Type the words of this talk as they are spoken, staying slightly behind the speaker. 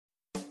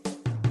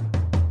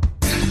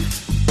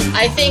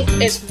I think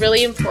it's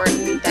really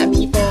important that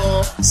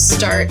people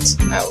start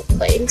out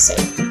playing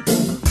safe.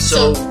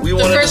 So we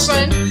want the first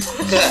one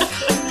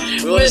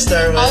we want to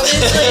start with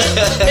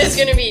obviously is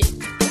going to be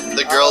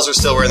the girls are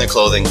still wearing their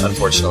clothing,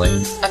 unfortunately.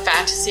 a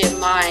fantasy of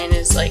mine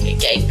is like a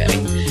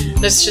gangbang.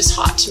 That's just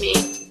hot to me.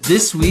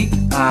 This week,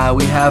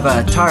 we have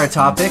a Tara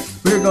topic.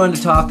 We're going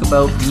to talk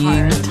about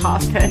being...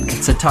 Topic.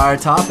 It's a Tara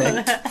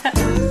topic.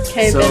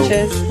 Okay, So-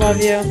 bitches.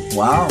 Love you.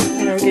 Wow.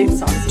 And we're getting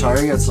saucy.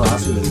 Tara got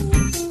saucy with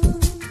it.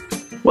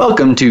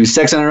 Welcome to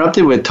Sex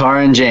Uninterrupted with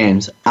Tara and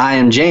James. I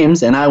am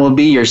James, and I will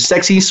be your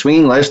sexy,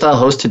 swinging lifestyle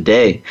host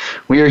today.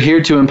 We are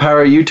here to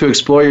empower you to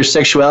explore your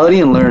sexuality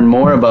and learn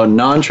more about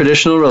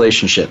non-traditional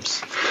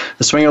relationships.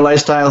 The swinger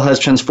lifestyle has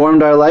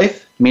transformed our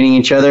life. Meeting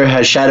each other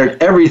has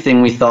shattered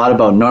everything we thought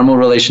about normal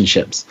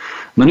relationships.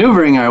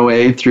 Maneuvering our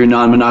way through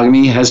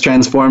non-monogamy has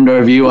transformed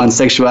our view on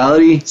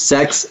sexuality,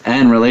 sex,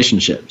 and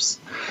relationships.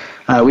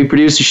 We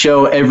produce a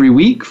show every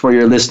week for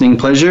your listening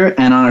pleasure,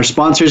 and our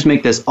sponsors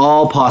make this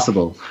all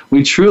possible.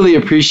 We truly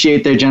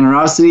appreciate their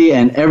generosity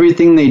and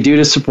everything they do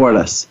to support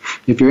us.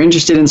 If you're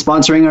interested in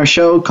sponsoring our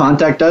show,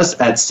 contact us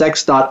at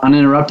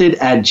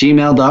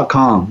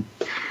sex.uninterrupted@gmail.com.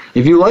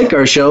 If you like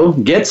our show,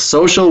 get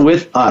social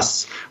with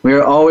us. We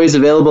are always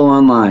available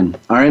online.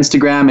 Our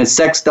Instagram is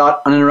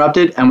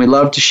sex.uninterrupted, and we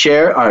love to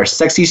share our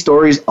sexy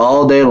stories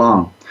all day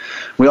long.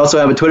 We also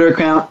have a Twitter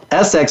account,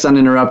 SX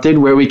Uninterrupted,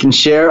 where we can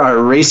share our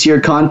racier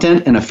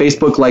content and a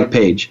Facebook-like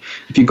page.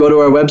 If you go to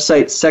our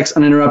website,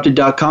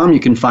 sexuninterrupted.com, you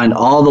can find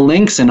all the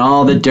links and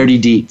all the dirty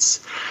deets.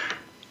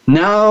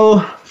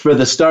 Now, for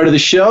the start of the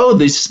show,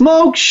 the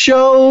smoke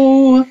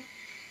show.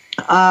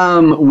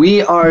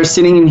 We are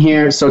sitting in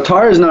here. So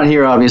Tara's not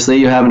here, obviously.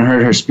 You haven't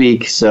heard her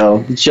speak,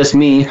 so it's just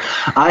me.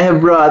 I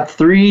have brought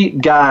 3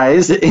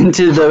 guys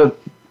into the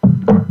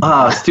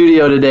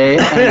studio today,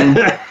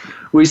 and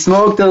we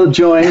smoked a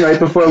joint right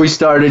before we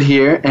started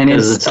here, and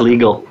it's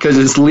legal. Because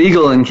it's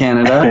legal in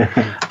Canada.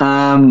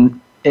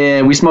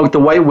 We smoked the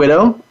White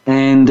Widow,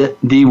 and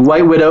the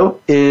White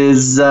Widow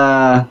is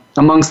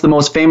amongst the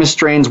most famous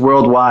strains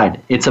worldwide.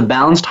 It's a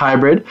balanced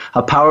hybrid,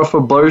 a powerful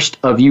burst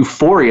of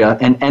euphoria,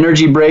 and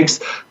energy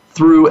breaks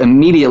through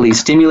immediately,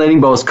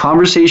 stimulating both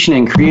conversation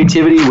and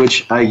creativity,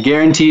 which I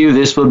guarantee you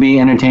this will be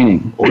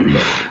entertaining.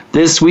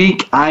 This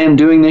week, I am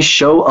doing this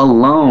show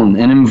alone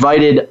and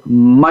invited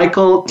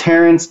Michael,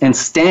 Terrence, and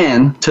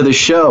Stan to the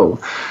show.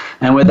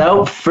 And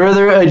without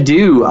further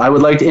ado, I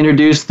would like to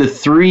introduce the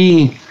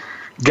 3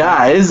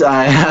 guys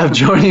I have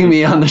joining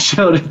me on the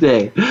show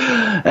today.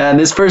 And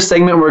this first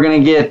segment, we're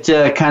going to get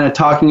kind of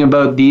talking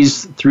about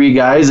these 3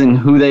 guys and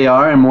who they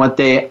are and what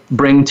they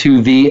bring to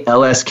the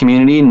LS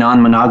community,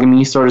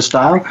 non-monogamy sort of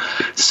style.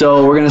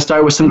 So we're going to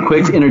start with some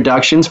quick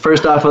introductions.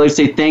 First off, I'd like to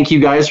say thank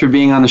you guys for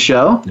being on the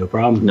show. No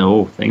problem.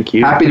 No, thank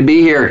you. Happy to be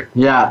here.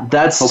 Yeah,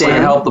 that's Hopefully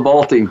Stan. help the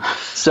ball team.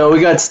 So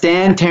we got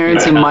Stan,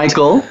 Terrence, and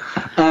Michael.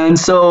 And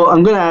so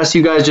I'm going to ask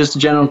you guys just a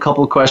general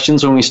couple of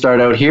questions when we start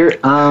out here.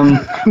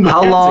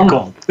 How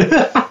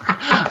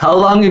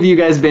long have you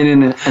guys been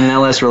in an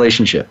LS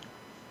relationship?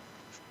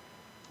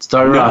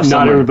 Start it off Not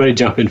somewhere. everybody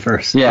jump in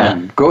first. Yeah.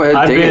 Go ahead.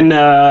 I've been,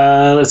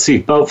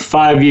 about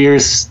 5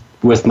 years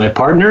with my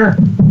partner,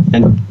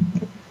 and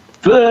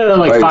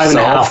like By 5.5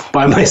 yourself?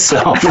 by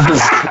myself.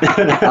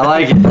 I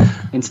like it.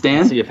 And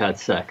Stan? So you've had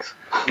sex.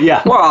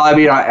 Yeah. Well, I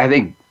mean, I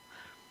think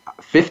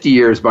 50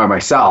 years by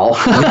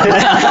myself.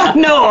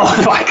 No.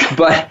 Fuck.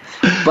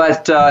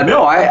 But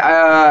no,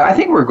 I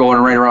think we're going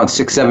right around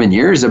 6-7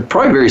 years.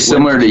 Probably very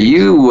similar to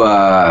you,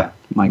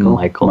 Michael.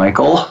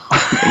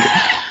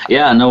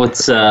 Yeah, no,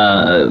 it's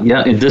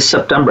in this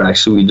September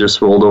actually we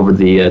just rolled over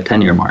the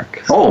 10-year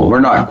mark. Oh,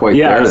 we're not quite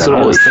Yeah, there. that's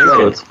what I was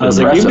thinking. I was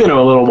like, you've been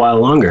a little while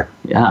longer.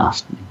 Yeah.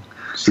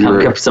 You I've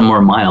were- kept some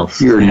more miles.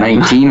 You were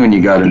 19 when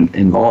you got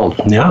involved.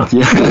 Yeah.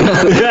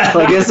 Well,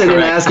 I guess I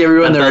didn't ask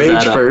everyone their That does age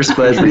add up. first,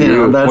 but that's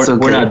we're, okay.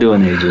 We're not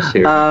doing ages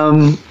here.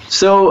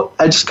 So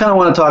I just kind of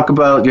want to talk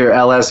about your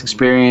LS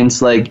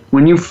experience. Like,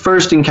 when you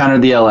first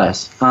encountered the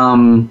LS,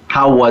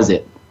 how was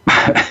it?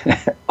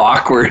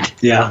 Awkward.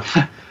 Yeah.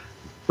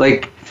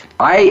 Like,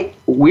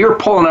 we were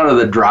pulling out of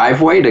the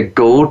driveway to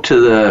go to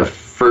the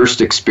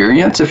first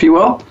experience, if you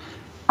will.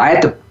 I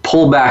had to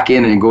pull back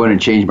in and go in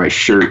and change my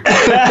shirt.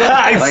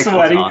 I'm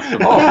sweating.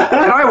 Awesome. Oh,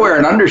 and I wear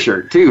an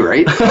undershirt too,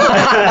 right?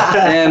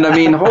 And I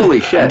mean, holy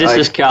shit! This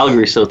is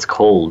Calgary, so it's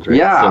cold, right?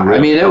 Yeah, So I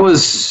mean, it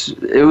was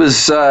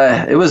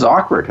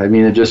awkward. I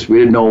mean, we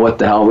didn't know what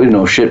the hell. We didn't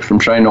know shit from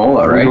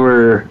Shinola, right? We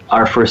were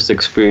our first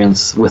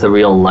experience with a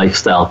real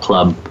lifestyle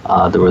club.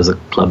 There was a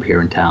club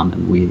here in town,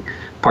 and we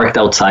parked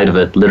outside of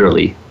it,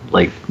 literally.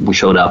 Like, we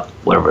showed up,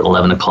 whatever, at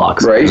 11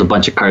 o'clock. So Right. There was a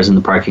bunch of cars in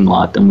the parking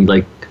lot, and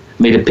we,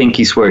 made a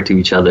pinky swear to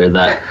each other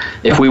that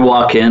if we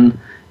walk in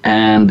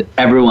and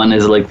everyone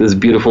is like this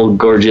beautiful,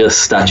 gorgeous,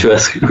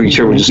 statuesque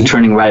creature, we're just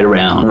turning right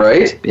around.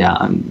 Right?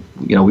 Yeah,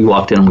 we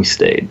walked in and we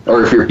stayed.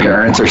 Or if your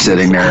parents are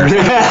sitting there.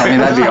 I mean,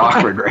 that'd be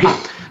awkward, right?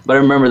 But I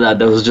remember that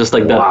was just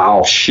like that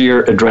Wow.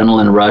 sheer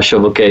adrenaline rush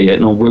of, okay,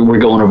 we're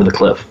going over the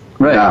cliff.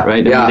 Right. Yeah.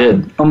 right? Yeah. And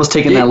we did. Almost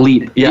taking that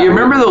leap. Yeah, Do you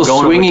remember we're those going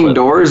over swinging cliff.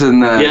 doors in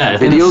the Yeah.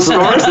 video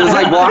stores? It's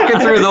like walking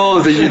through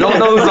those and you don't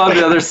know who's on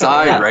the other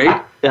side,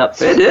 right?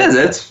 Yep. It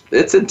is.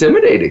 It's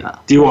intimidating.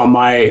 Do you want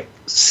my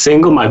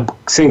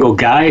single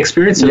guy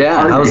experience? Or Yeah,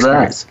 partner how's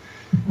that? experience?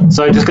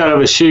 So I just got out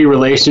of a shitty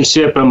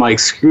relationship. I'm like,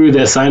 screw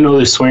this. I know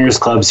there's swingers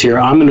clubs here.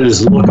 I'm going to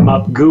just look them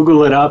up,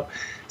 Google it up,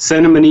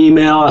 send them an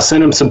email. I'll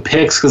send them some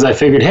pics because I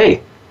figured,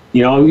 hey,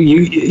 you know,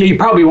 you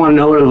probably want to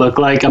know what it look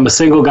like. I'm a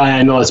single guy.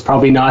 I know it's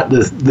probably not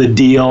the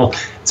deal.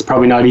 It's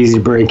probably not easy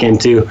to break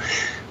into.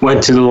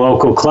 Went to the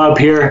local club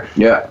here.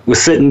 Yeah. Was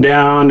sitting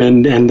down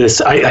and this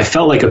I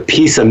felt like a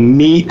piece of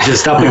meat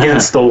just up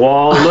against the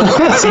wall,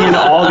 seeing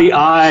all the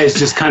eyes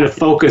just kind of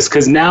focused,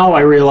 because now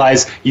I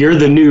realize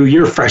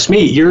you're fresh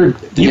meat. You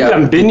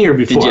haven't been here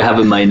before. Did you have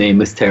a My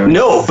Name is Terrence?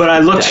 No, but I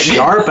looked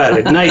sharp at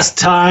it. Nice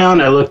tie on.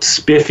 I looked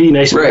spiffy.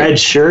 Nice Right. red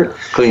shirt.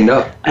 Cleaned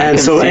up. And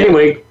so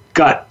anyway,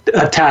 got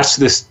attached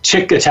to this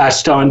chick,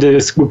 attached onto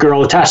this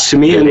girl attached to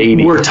me, and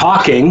 80. we're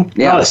talking.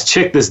 Yeah. Oh, this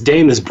chick, this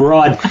dame, this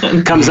broad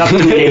comes up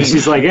to me and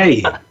she's like,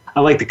 "Hey,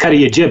 I like the cut of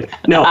your jib."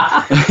 No,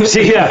 we're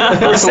sitting,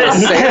 A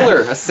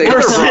sailor we're sitting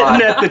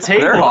broad. at the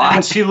They're table, hot.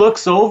 and she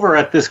looks over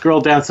at this girl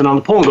dancing on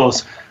the pole and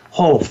goes,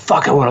 "Oh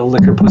fuck, I want to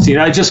lick her pussy."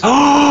 And I just,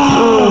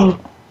 oh,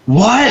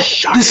 what?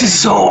 This is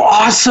so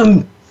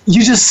awesome.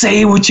 You just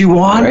say what you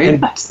want,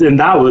 Right. and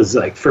that was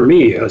like, for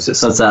me, it was just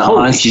So it's that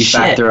holy honesty shit.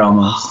 factor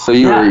almost. So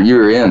you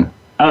were in.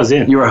 I was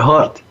in. You were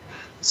hooked.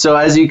 So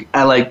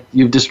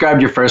you've described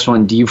your first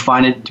one. Do you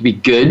find it to be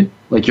good?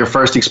 Like your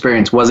first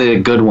experience, was it a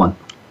good one?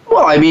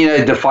 Well, I mean,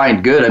 I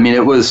defined good. I mean,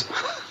 it was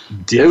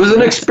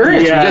an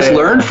experience. Yeah, we just yeah.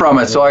 learned from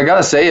it. So I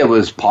gotta say, it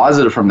was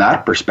positive from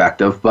that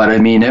perspective. But I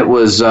mean, it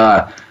was,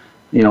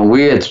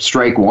 we had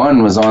strike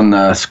one was on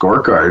the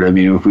scorecard. I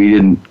mean, if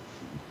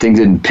things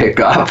didn't pick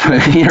up,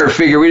 we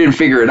didn't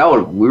figure it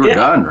out, we were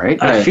done,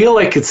 right? I feel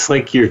like it's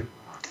like your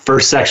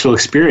first sexual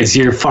experience.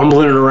 You're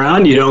fumbling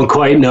around. You don't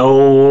quite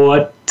know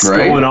what's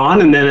Right. going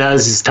on, and then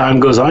as time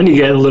goes on, you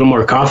get a little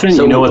more confident.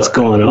 You know what's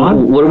going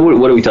on. What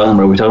are we talking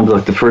about? Are we talking about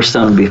like the first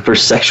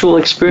sexual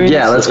experience?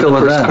 Yeah, let's go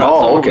with that.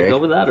 Oh, okay. Go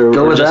with that, or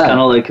Go we're with just that. kind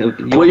of like.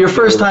 Well, your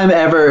first time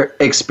ever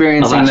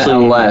experiencing that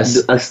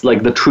unless. That's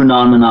like the true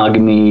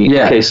non-monogamy.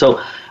 Yeah. Okay, so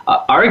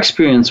our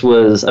experience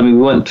was, I mean,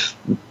 we went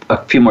a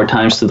few more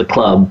times to the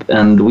club,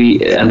 and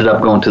we ended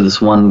up going to this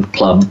one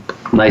club.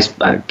 Nice,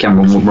 I can't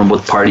remember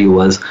what party it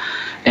was.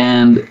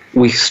 And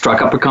we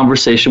struck up a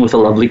conversation with a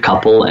lovely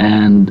couple,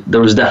 and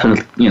there was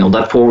definitely,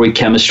 that 4-week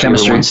chemistry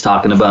everyone's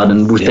talking about,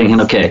 and we're thinking,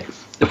 okay,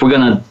 if we're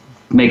going to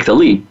make the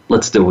leap,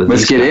 let's do it with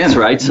Let's these get guys, in.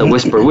 right? So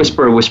whisper,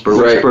 whisper, whisper,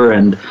 Right. whisper,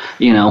 and,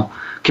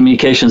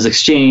 communications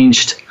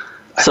exchanged.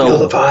 So Feel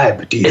the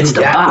vibe. Do you? it's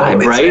the Yeah, vibe,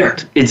 it's right? there.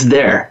 It's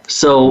there.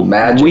 So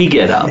Magic. we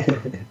get up,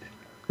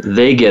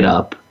 they get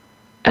up,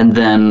 and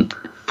then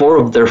 4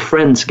 of their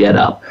friends get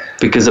up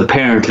because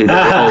apparently they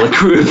all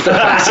accrued. So we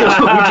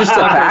just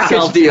took package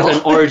ourselves deal. to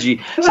an orgy.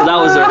 So that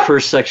was our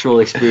first sexual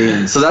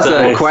experience. So that's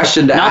a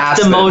question to not ask.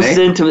 the then, most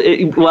eh?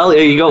 intimate. Well,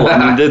 there you go.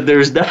 I mean,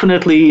 there's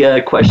definitely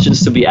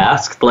questions to be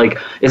asked. Like,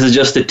 is it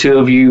just the 2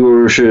 of you,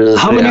 or should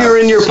How many are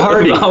in your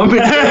party? How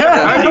many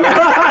are in your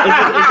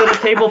party? Is it a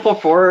table for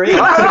 4 or 8?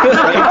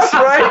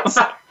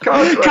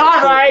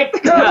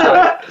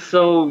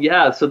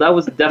 Yeah. So that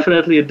was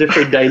definitely a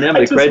different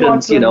dynamic, just right?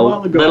 watched And it a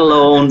while ago. let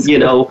alone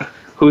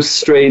who's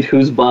straight,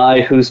 who's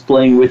bi, who's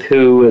playing with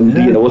who,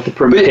 and what the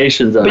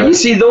permutations are. But you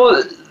see,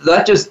 though,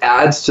 that just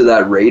adds to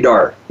that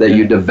radar that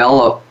you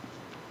develop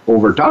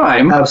over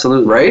time.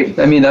 Absolutely. Right?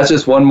 I mean, that's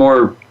just one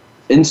more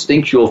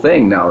instinctual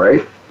thing now,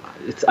 right?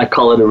 I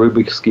call it a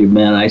Rubik's Cube,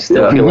 man. I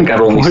still feel like I've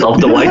only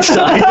solved the white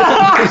side.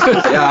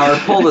 Yeah, or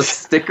pull the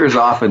stickers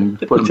off and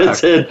put them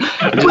That's back. it.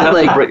 But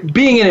like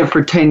being in it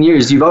for 10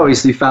 years, you've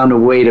obviously found a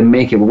way to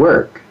make it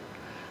work.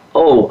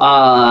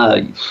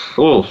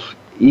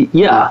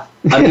 Yeah.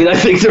 I mean, I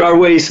think there are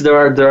ways. There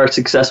are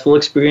successful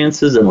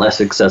experiences and less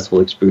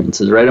successful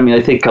experiences, right? I mean,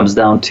 I think it comes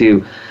down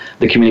to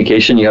the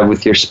communication you have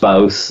with your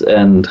spouse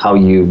and how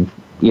you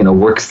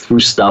work through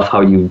stuff, how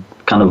you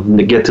kind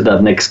of get to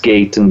that next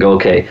gate and go,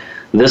 okay,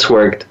 this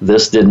worked,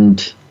 this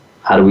didn't.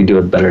 How do we do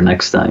it better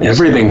next time?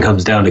 Everything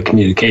comes down to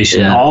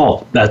communication.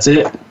 Yeah. That's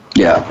it.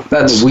 Yeah,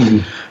 that's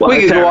we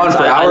could go on for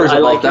hours I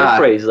about like that. your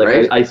phrase.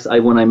 Like right? I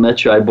when I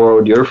met you, I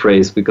borrowed your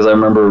phrase because I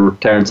remember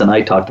Terrence and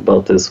I talked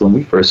about this when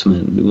we first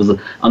met. It was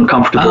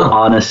uncomfortable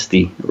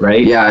honesty,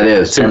 right? Yeah, it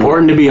is. It's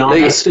important to be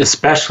honest,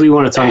 especially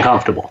when it's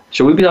uncomfortable.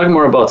 Should we be talking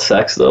more about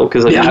sex though?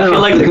 Because Yeah. I feel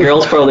like the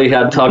girls probably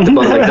had talked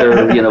about like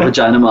their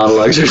vagina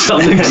monologues or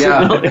something.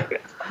 Yeah.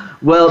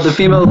 Well, the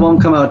females won't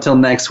come out till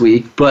next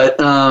week, but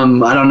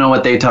I don't know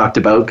what they talked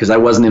about because I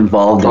wasn't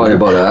involved. Probably in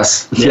it. about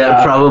us.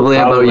 Yeah, probably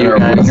about probably you our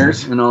guys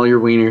wieners. and all your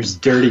wieners.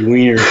 Dirty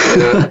wiener.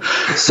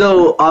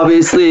 So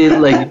obviously,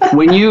 like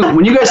when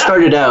you guys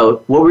started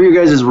out, what were your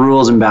guys'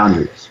 rules and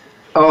boundaries?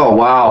 Oh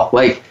wow!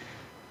 Like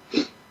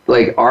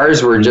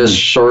ours were just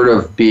short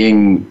of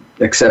being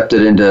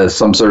accepted into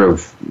some sort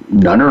of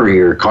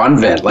nunnery or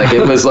convent. Like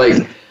it was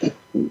like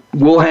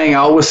we'll hang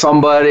out with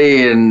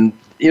somebody, and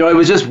it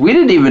was just we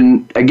didn't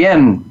even.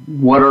 Again,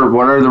 what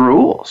are the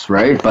rules,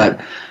 right?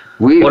 But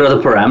What are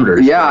the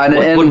parameters?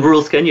 Yeah, what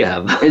rules can you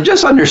have? And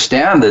just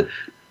understand that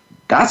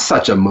that's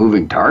such a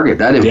moving target.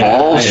 That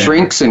evolves,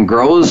 shrinks, and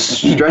grows,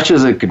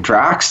 stretches and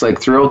contracts like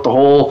throughout the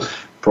whole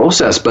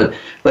process. But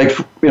like,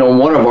 you know,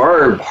 one of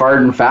our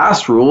hard and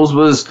fast rules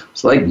was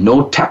like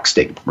no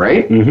texting,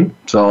 right? Mm-hmm.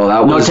 So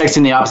that no was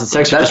texting the opposite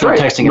sex. That's just right.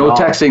 No texting. No at all.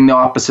 texting the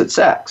opposite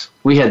sex.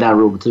 We had that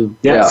rule too.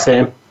 Yeah,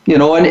 same. You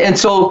know, and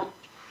so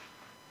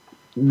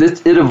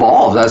it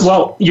evolved. That's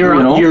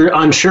you're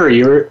unsure.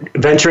 You're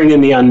venturing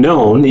in the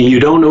unknown. You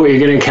don't know what you're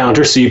going to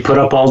encounter, so you put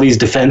up all these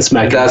defense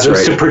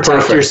mechanisms to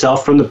protect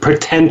yourself from the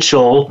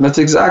potential. That's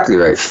exactly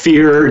right.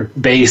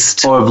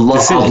 Fear-based or of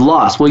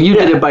loss. Well, you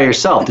did it by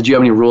yourself. Did you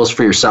have any rules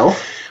for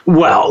yourself?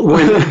 Well,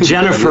 when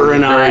Jennifer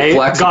and I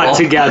got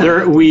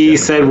together, we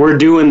said we're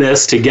doing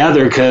this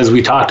together because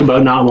we talked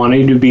about not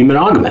wanting to be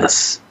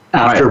monogamous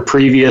after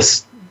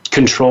previous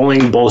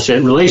controlling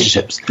bullshit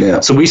relationships. Yeah.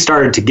 So we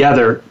started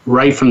together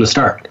right from the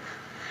start.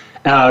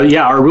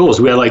 Our rules.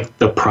 We had like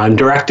the prime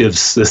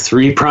directives, the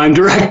 3 prime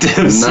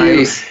directives.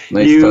 Nice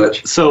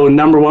touch. So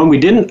number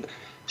 1,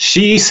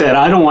 she said,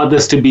 I don't want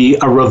this to be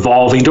a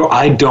revolving door.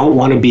 I don't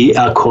want to be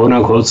a quote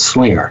unquote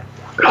swinger.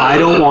 I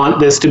don't want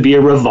this to be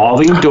a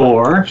revolving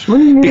door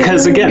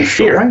because again,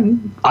 fear.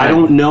 I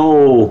don't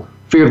know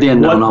fear of the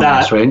unknown what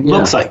that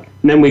looks like.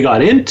 And then we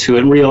got into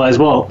it and realized,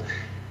 well,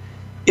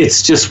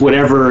 it's just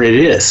whatever it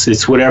is.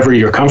 It's whatever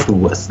you're comfortable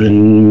with.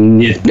 And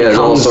there's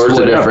all sorts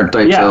of different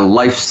types of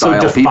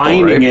lifestyle so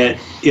defining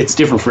it's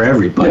different for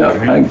everybody.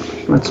 Yeah,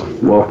 that's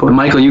well put.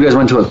 Michael, you guys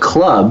went to a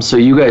club, so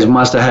you guys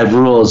must have had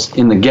rules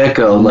in the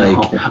get-go.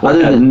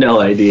 Other than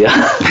no idea.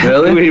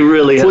 Really? We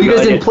really have you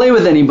guys didn't play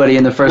with anybody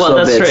in the first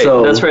little bit. Right.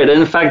 So. That's right.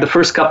 And in fact, the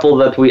first couple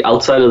that we,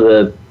 outside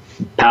of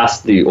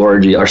past the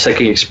orgy, our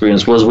second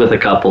experience was with a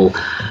couple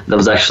that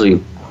was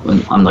actually,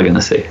 I'm not going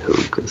to say who,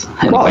 because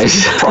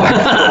anyways.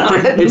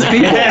 It's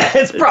people.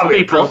 It's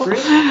probably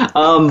appropriate.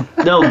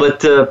 No, but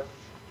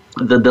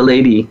the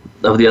lady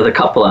of the other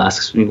couple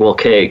asks me, well,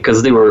 okay,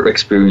 because they were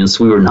experienced,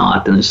 we were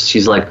not, and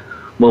she's like,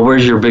 well,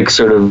 where's your big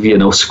sort of,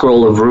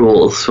 scroll of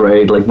rules,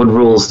 right? Like, what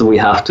rules do we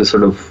have to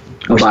sort of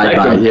respect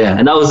them? Yeah.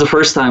 And that was the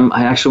first time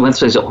I actually went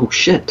through and said, oh,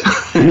 shit.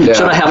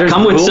 Should I have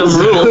come with some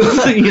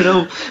rules?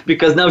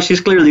 Because now she's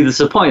clearly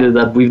disappointed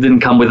that we didn't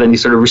come with any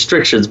sort of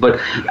restrictions.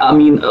 But, I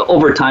mean,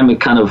 over time, it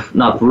kind of,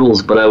 not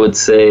rules, but I would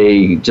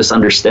say just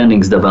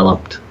understandings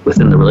developed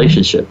within the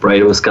relationship,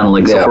 right? It was kind of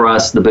like, so for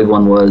us, the big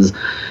one was,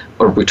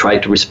 or we try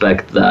to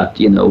respect that,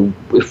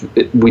 if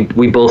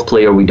we both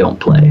play or we don't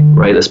play,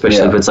 right?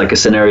 Especially if it's like a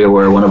scenario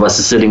where one of us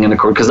is sitting in a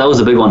corner, because that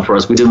was a big one for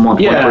us. We didn't want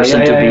one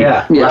person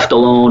to be left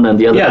alone and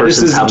the other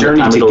person's having the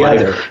time of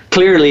their life.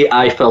 Clearly,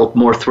 I felt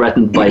more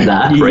threatened by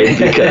that, right?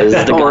 Because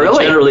the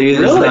guy generally is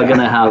not going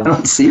to have... I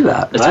don't see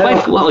that. It's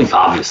quite,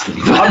 obviously.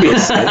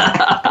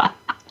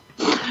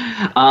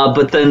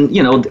 But then,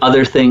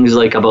 other things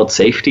like about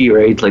safety,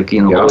 right? Like,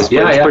 always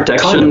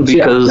protection,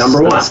 because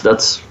number 1.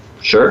 That's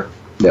sure.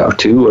 Yeah. Or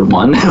 2 or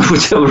 1,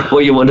 whichever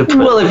way you want to put it.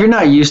 Well, if you're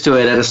not used to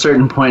it, at a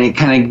certain point, it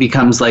kind of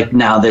becomes like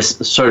now this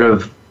sort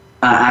of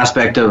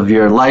aspect of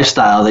your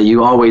lifestyle that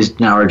you always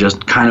now are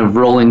just kind of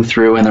rolling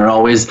through, and there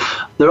always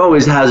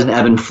has an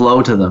ebb and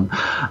flow to them.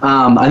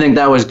 I think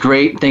that was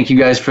great. Thank you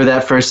guys for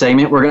that first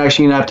segment. We're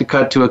actually going to have to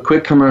cut to a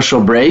quick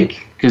commercial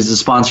break because the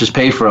sponsors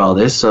pay for all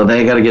this, so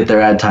they got to get their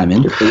ad time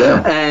in.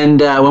 And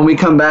when we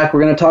come back,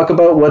 we're going to talk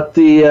about what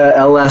the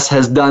LS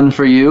has done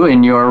for you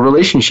in your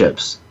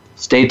relationships.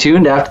 Stay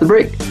tuned after the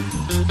break.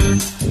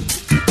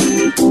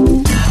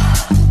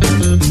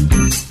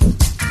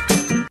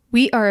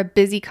 We are a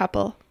busy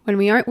couple. When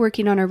we aren't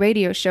working on a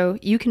radio show,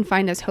 you can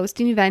find us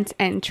hosting events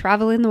and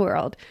traveling the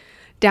world.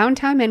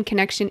 Downtime and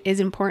connection is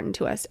important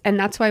to us, and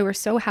that's why we're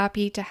so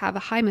happy to have a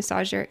High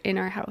Massager in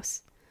our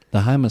house.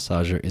 The High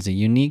Massager is a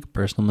unique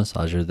personal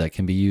massager that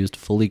can be used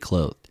fully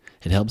clothed.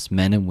 It helps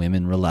men and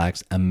women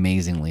relax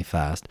amazingly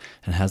fast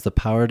and has the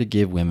power to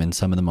give women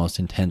some of the most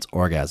intense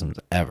orgasms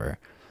ever.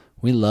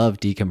 We love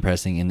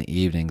decompressing in the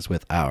evenings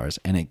with ours,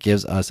 and it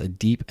gives us a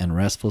deep and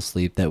restful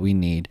sleep that we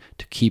need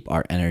to keep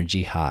our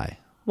energy high.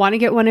 Want to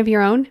get one of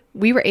your own?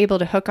 We were able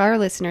to hook our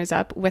listeners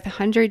up with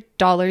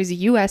 $100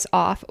 US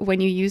off when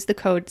you use the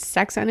code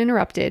Sex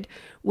Uninterrupted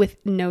with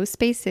no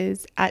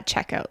spaces at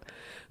checkout.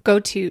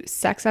 Go to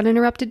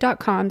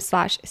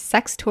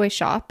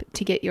sexuninterrupted.com/sextoyshop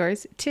to get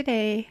yours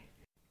today.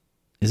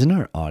 Isn't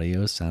our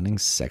audio sounding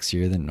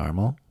sexier than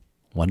normal?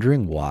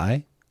 Wondering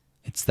why?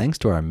 It's thanks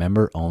to our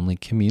member-only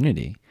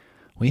community.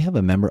 We have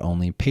a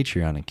member-only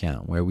Patreon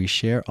account where we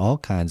share all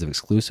kinds of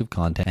exclusive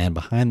content and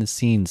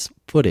behind-the-scenes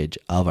footage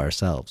of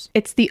ourselves.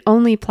 It's the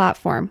only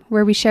platform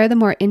where we share the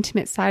more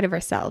intimate side of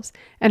ourselves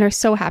and are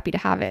so happy to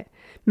have it.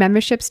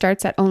 Membership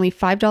starts at only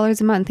 $5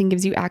 a month and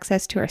gives you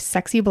access to our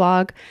sexy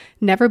blog,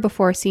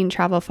 never-before-seen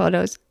travel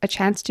photos, a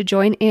chance to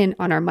join in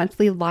on our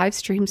monthly live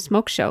stream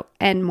smoke show,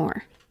 and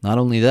more. Not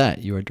only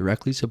that, you are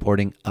directly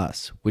supporting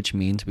us, which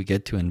means we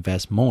get to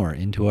invest more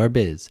into our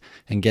biz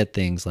and get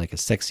things like a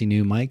sexy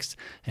new mics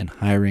and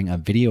hiring a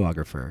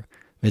videographer.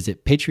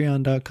 Visit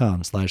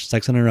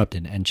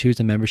patreon.com/sexuninterrupted and choose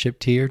a membership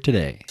tier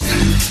today.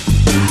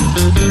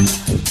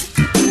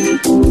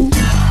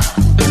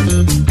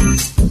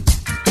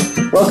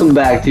 Welcome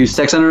back to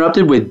Sex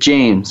Uninterrupted with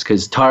James,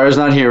 because Tara's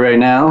not here right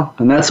now,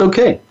 and that's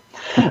okay.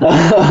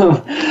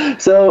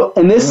 So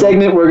in this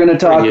segment, we're going to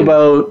talk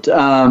about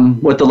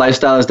what the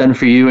lifestyle has done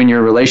for you and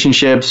your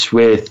relationships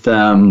with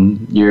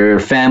your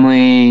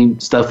family,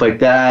 stuff like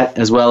that,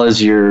 as well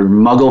as your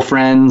muggle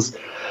friends.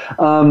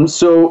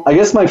 So I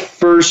guess my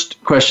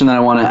first question that I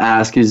want to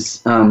ask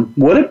is,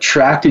 what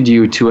attracted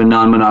you to a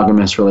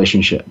non-monogamous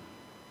relationship?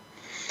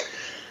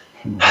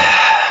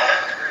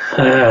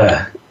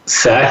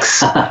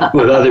 Sex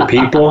with other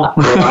people,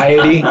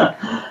 variety.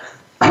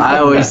 I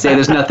always say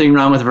there's nothing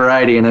wrong with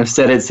variety, and I've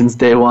said it since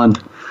day one.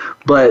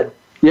 But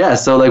yeah,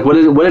 so like,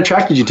 what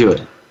attracted you to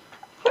it?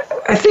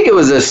 I think it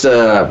was just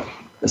a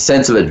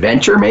sense of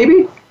adventure,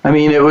 maybe. I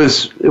mean, it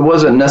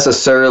wasn't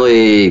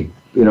necessarily,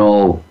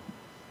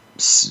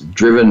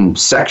 driven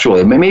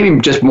sexually. Maybe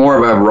just more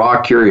of a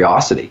raw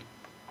curiosity,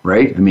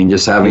 right? I mean,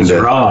 just having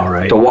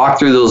to walk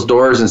through those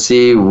doors and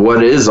see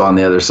what is on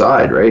the other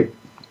side, right?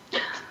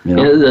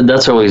 Yeah,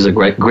 that's always a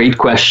great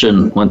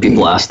question when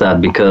people ask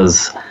that,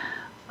 because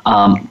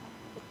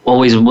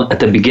always at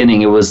the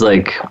beginning, it was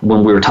like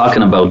when we were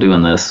talking about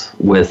doing this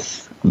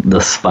with the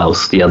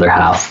spouse, the other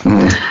half,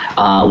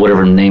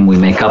 whatever name we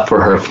make up for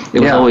her,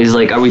 it was always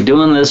like, are we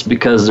doing this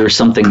because there's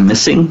something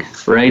missing,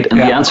 right? And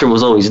the answer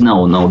was always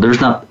no,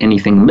 there's not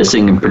anything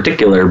missing in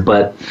particular,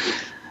 but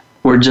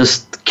we're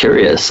just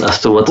curious as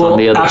to what's on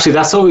the other. Actually,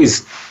 that's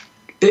always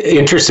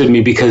interested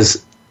me,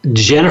 because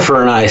Jennifer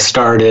and I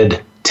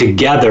started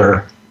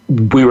together.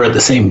 We were at the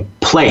same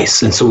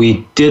place, and so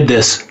we did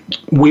this.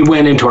 We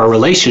went into our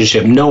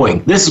relationship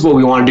knowing this is what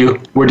we want to do.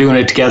 We're doing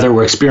it together.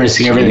 We're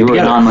experiencing everything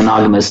together.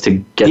 Non-monogamous to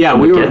get. Yeah,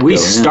 we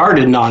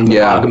started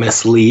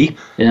non-monogamously.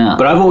 Yeah.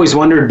 But I've always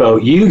wondered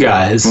about you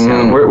guys.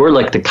 We're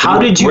like the how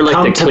did you we're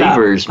come like the to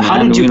cleavers, that? man.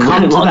 How did you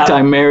come to long that?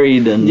 Time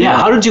married and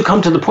how did you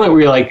come to the point where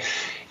you're like,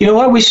 you know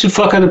what, we should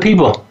fuck other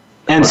people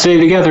and stay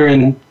togetger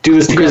and do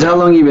this together? Because how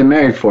long have you been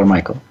married for,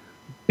 Michael?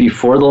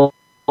 Before the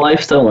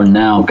lifestyle or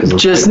now?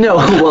 Just no.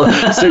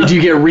 Well, so do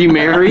you get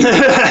remarried?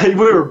 We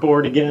were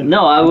bored again.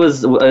 No, I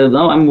was.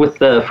 No, I'm with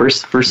the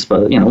first.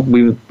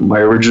 My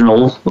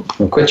original.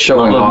 Quit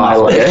showing love off.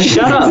 of my life.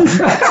 Shut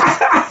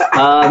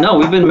up. No,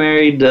 we've been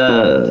married.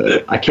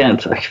 I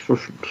can't. For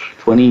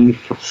 20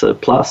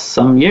 plus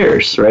some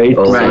years, right?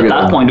 Oh, so at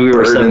that point, we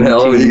were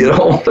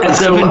 17.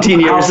 17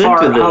 years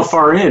into this. How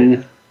far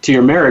in to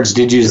your marriage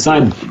did you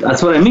decide?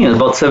 That's what I mean.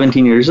 About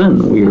 17 years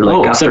in, we were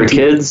like after 17.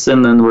 Kids,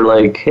 and then we're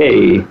like,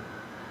 hey.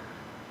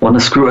 Want to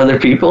screw other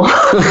people?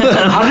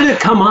 How did it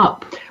come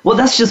up? Well,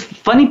 that's just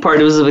funny part.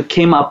 It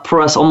came up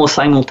for us almost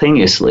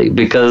simultaneously,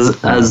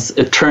 because as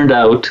it turned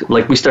out,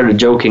 like we started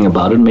joking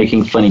about it,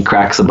 making funny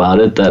cracks about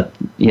it, that,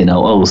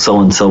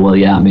 so and so,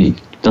 me.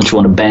 Don't you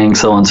want to bang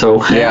so and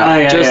so?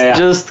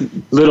 Just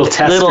little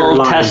test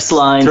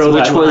lines,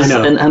 which was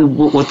and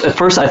at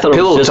first I thought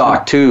pillow it was just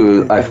talk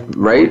too,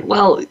 right?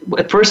 Well,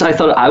 at first I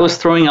thought I was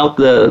throwing out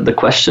the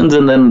questions,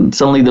 and then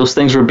suddenly those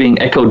things were being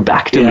echoed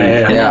back to me,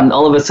 and then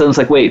all of a sudden it's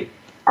like, wait.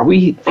 Are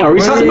we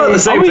talking about the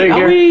same thing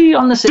here? Are we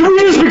on the same? Do we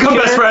just become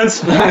best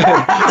friends? Best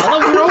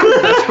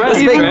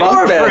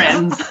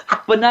friends.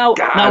 But now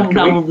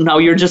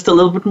you're just a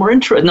little bit more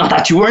interested. Not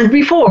that you weren't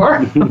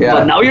before,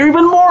 but now you're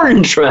even more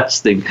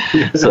interesting.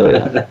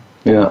 So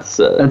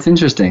So, that's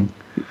interesting.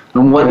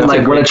 And what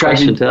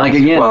attracted? Like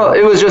again? Well,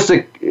 it was just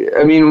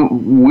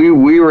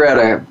we were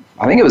at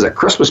I think it was a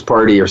Christmas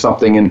party or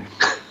something, and.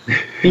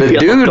 One of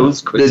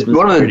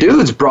the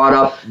dudes brought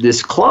up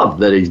this club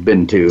that he's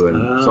been to,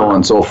 and so on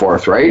and so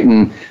forth, right?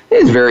 And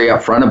he's very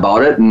upfront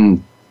about it, and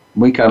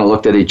we kind of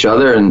looked at each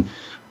other and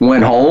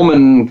went home,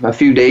 and a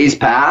few days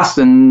passed,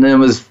 and it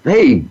was,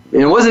 hey,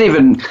 it wasn't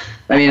even,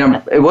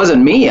 it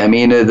wasn't me.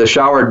 The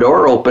shower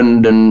door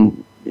opened,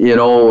 and,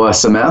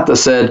 Samantha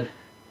said,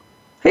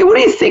 hey, what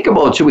do you think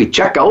about, should we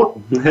check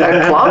out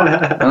that club?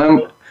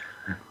 And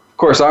of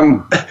course, I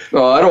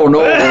don't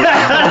know.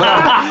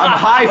 I'm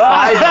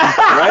high-fiving,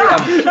 right?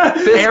 I'm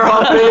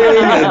fist-bumping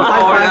and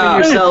high-fiving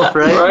yourself,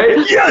 right?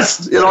 Right?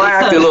 Yes! I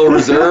acted a little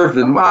reserved,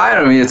 and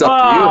it's up to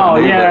you. Oh,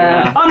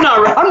 yeah. I'm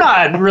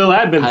not really,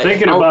 I've been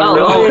thinking about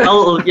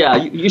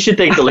it. You should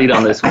take the lead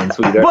on this one,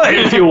 sweetheart. But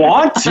if you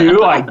want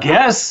to, I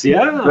guess,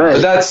 yeah.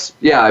 Right. But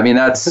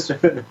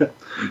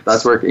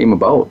that's where it came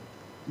about.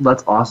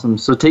 That's awesome.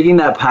 So taking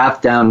that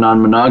path down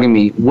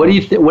non-monogamy, what do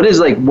you think? What is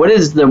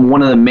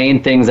one of the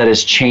main things that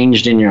has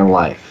changed in your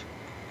life?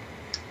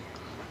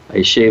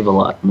 I shave a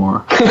lot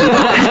more.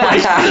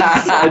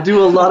 I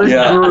do a lot of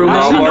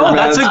grooming.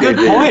 That's a good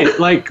point.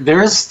 Like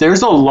there's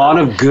a lot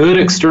of good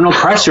external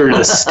pressure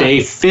to stay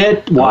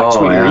fit, watch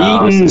what you're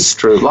eating. It's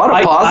true. A lot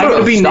of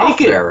positive be stuff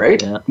naked there,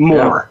 right? Yeah.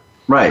 More.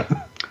 Yeah. Right.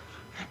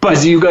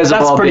 But you guys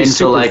have all been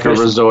to like a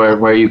resort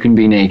where you can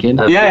be naked.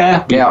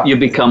 Yeah. You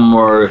become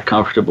more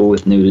comfortable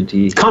with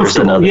nudity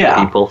than other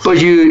people. But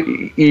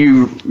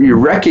you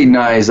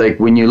recognize, like,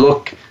 when you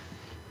look,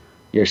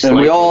 and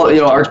we all,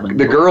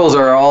 the girls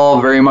are all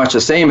very much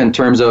the same in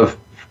terms of,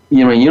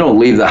 you don't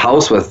leave the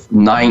house with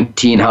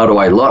 19 how do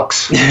I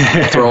looks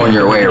thrown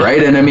your way,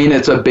 right? And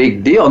it's a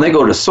big deal, and they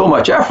go to so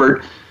much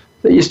effort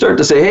that you start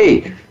to say,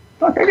 hey,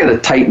 look, I got to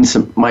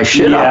tighten my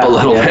shit up Yeah, a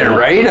little yeah, bit, yeah.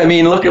 right? I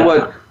mean, look at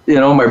what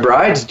my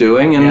bride's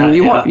doing, and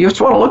you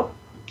just want to look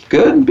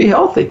good and be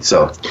healthy.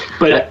 So,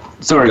 But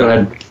sorry, go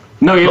ahead.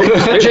 No, you.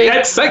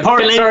 That's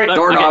part. Sorry,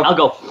 doorknob. I'll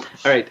go.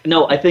 All right.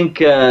 No, I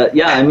think I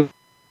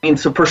mean,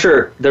 so for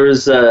sure, there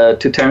is to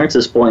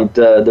Terrence's point.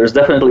 There's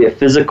definitely a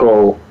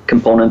physical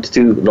component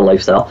to the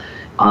lifestyle,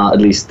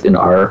 at least in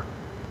our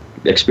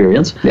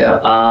experience.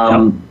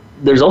 Yeah.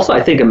 There's also,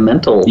 I think, a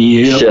mental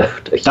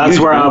shift. That's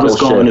where I was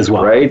going as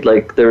well. Right?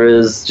 Like there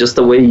is just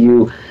the way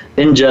you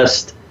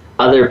ingest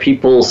other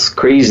people's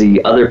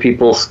crazy, other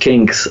people's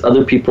kinks,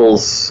 other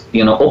people's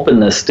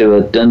openness to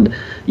it, and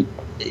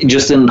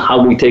just in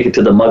how we take it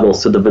to the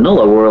muggles, to the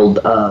vanilla world,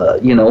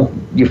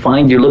 you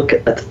find you look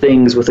at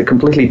things with a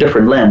completely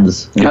different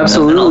lens.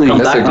 Absolutely.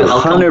 And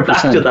I'll come 100%.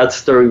 back to that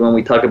story when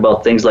we talk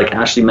about things like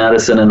Ashley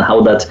Madison and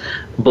how that's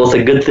both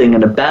a good thing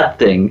and a bad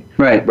thing.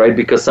 Right. Right?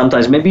 Because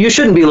sometimes maybe you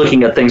shouldn't be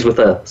looking at things with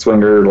a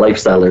swinger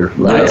lifestyler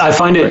lens. I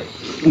find it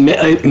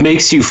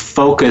makes you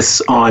focus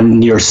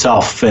on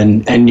yourself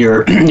and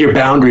your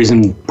boundaries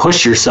and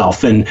push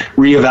yourself and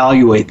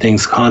reevaluate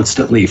things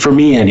constantly. For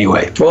me,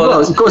 anyway. Well,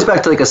 it goes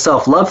back to like a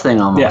self-love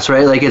thing almost,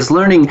 right? Like it's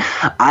learning.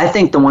 I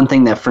think the one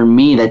thing that for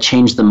me that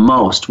changed the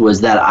most was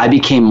that I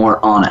became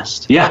more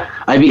honest. Yeah.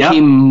 I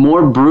became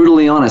more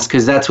brutally honest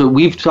because that's what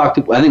we've talked.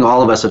 I think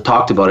all of us have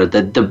talked about it.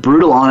 That the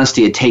brutal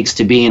honesty it takes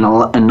to be in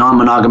a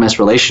non-monogamous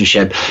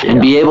relationship and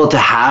be able to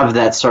have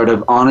that sort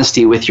of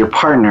honesty with your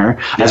partner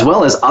as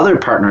well as other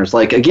partners.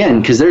 Like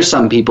again, because there's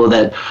some people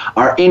that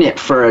are in it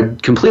for a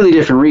completely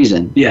different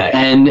reason. Yeah.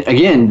 And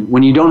again,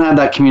 when you don't have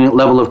that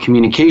level of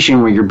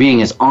communication where you're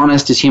being as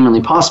honest as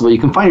humanly possible, you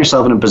can find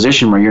yourself in a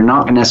position where you're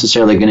not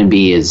necessarily going to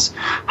be as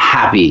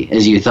happy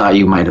as you thought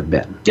you might have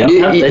been. Yeah.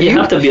 You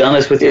have to be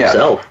honest with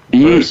yourself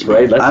first,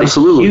 right? That's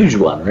absolutely a huge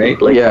one, right?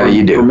 Like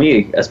you do. For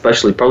me,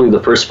 especially probably the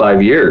first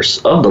 5 years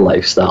of the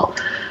lifestyle,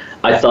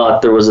 I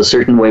thought there was a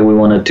certain way we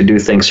wanted to do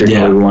things,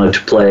 certain way we wanted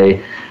to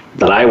play,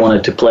 that I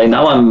wanted to play.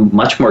 Now I'm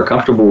much more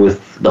comfortable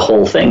with the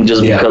whole thing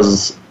just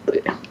because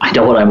I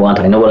know what I want,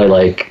 I know what I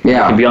like.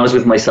 Yeah. I can be honest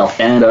with myself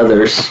and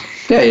others.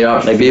 Yeah, you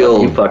don't Maybe feel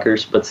not you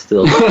fuckers, but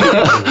still.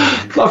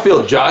 not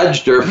feel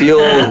judged or feel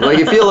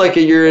like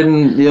you're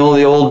in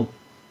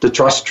the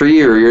trust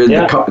tree or you're in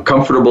the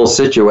comfortable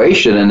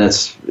situation, and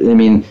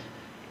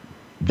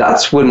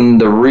that's when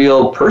the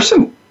real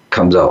person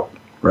comes out.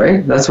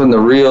 Right? That's when the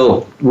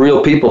real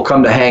people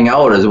come to hang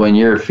out, is when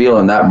you're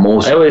feeling that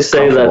most I always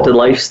say that the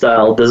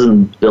lifestyle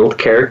doesn't build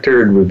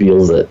character, it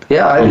reveals it.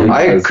 Yeah,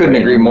 I couldn't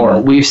agree more.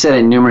 We've said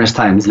it numerous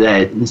times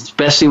that,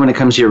 especially when it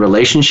comes to your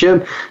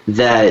relationship,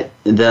 that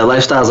the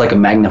lifestyle is like a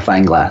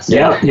magnifying glass.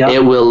 Yeah.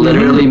 It will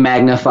literally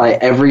magnify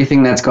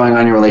everything that's going on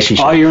in your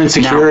relationship. All your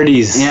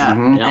insecurities. Now,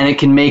 and it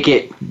can make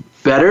it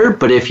better,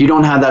 but if you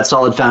don't have that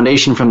solid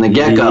foundation from the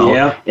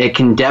get-go, it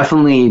can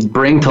definitely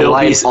bring to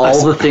light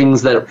all the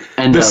things that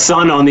end the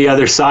sun on the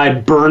other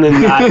side burning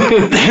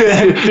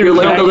that you're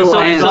like a little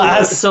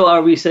ant. So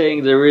are we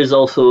saying there is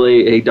also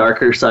a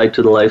darker side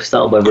to the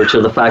lifestyle by virtue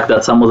of the fact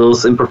that some of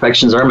those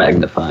imperfections are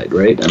magnified,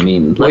 right? I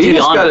mean, well, you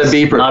just got to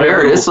be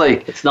prepared. It's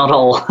like it's not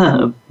all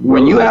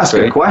when you ask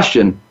a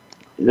question,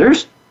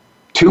 there's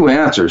two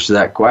answers to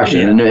that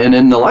question, and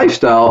in the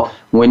lifestyle,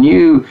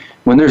 when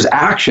there's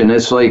action,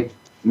 it's like,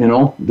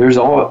 there's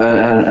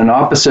an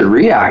opposite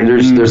react.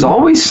 There's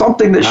always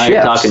something that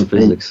shifts. Talking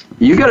physics.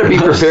 You got to be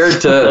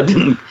prepared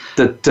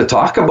to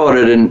talk about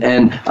it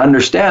and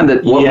understand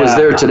that what was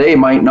there today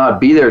might not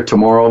be there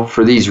tomorrow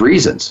for these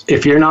reasons.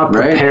 If you're not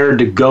prepared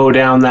to go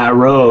down that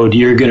road,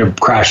 you're going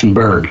to crash and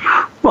burn.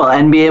 Well,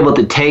 and be able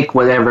to take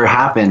whatever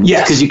happens.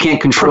 Yes. Because you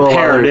can't control.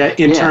 Prepared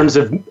in terms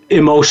of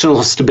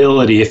emotional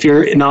stability. If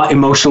you're not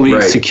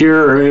emotionally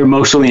secure or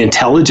emotionally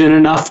intelligent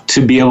enough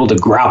to be able to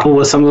grapple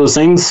with some of those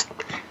things,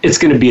 it's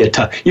going to be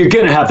you're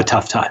going to have a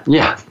tough time.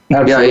 Yeah.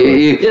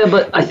 Absolutely. Yeah,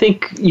 but I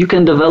think you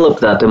can develop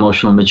that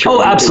emotional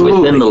maturity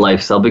within the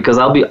lifestyle, because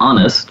I'll be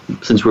honest,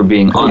 since we're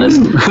being honest,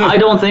 I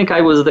don't think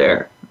I was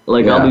there.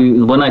 Like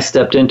when I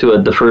stepped into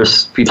it the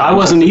first few times. I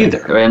wasn't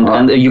either.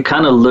 And you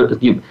kind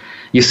of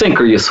you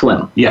sink or you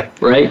swim. Yeah.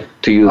 Right?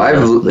 Even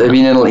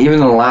in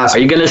the last. Are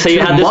you going to say you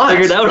had this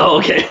figured out? Oh,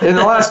 okay. In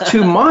the last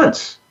 2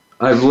 months,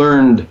 I've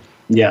learned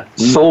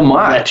so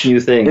much.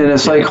 New thing. And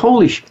it's like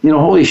holy shit,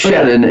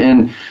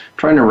 and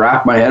trying to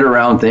wrap my head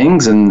around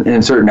things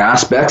and certain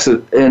aspects,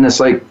 and it's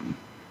like,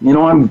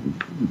 I'm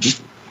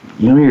just,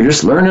 you're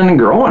just learning and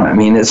growing. I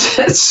mean, it's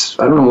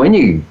I don't know when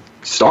you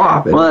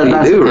stop. Well,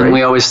 that's the thing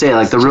we always say,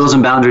 like the rules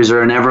and boundaries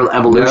are an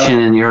evolution,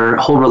 and your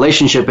whole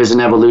relationship is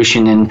an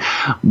evolution, and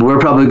we're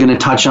probably going to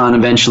touch on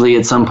eventually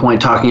at some point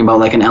talking about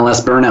like an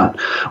LS burnout,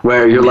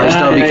 where your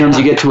lifestyle becomes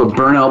you get to a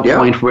burnout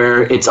point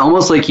where it's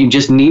almost like you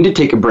just need to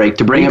take a break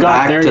to bring it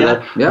back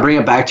bring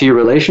it back to your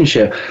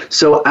relationship.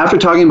 So after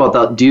talking about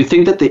that, do you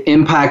think that the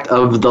impact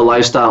of the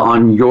lifestyle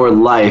on your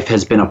life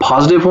has been a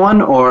positive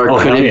one, or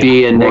could it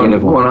be a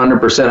negative one?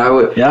 100%. I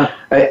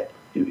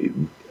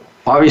would.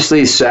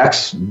 Obviously,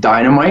 sex,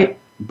 dynamite,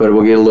 but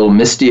we'll get a little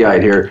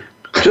misty-eyed here.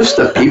 just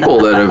the people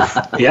that have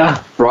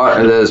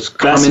that's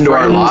come Best into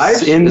our friends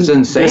lives in is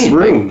insane. this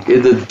room.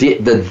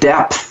 The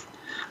depth,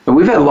 and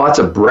we've had lots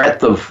of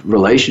breadth of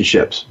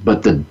relationships,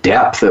 but the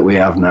depth that we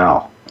have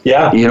now,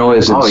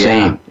 is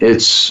insane.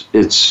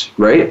 It's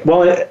right.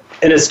 Well,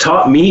 and it's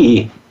taught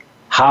me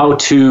how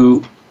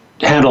to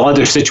handle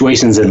other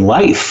situations in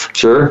life.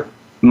 Sure.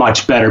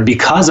 Much better,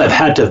 because I've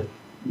had to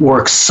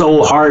work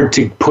so hard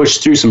to push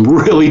through some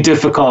really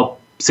difficult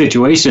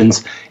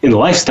situations in the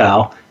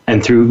lifestyle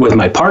and through with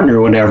my partner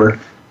or whatever,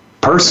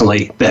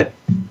 personally, that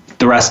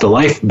the rest of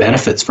life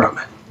benefits from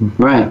it.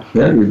 Right.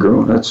 Yeah, you're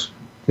growing. That's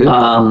good.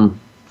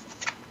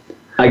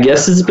 I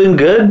guess it's been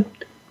good.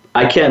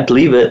 I can't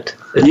leave it.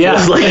 It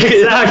feels like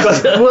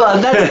exactly.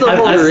 Well, that's the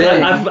whole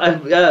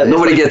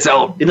Nobody gets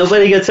out.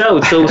 Nobody gets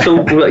out. So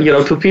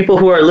to people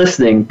who are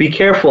listening, be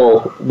careful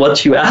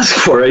what you ask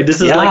for. Right?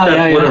 This is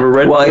whatever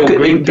red pill,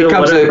 green pill,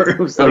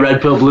 whatever. A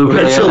red pill, blue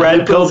pill.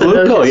 Red pill,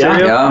 blue pill.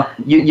 Yeah.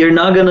 You're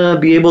not gonna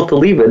be able to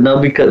leave it. No,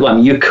 because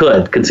you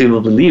could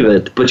conceivably leave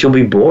it, but you'll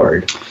be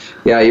bored.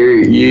 Yeah,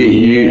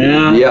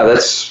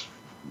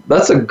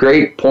 that's a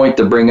great point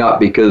to bring up,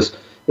 because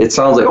it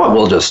sounds like,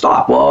 we'll just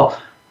stop. Well,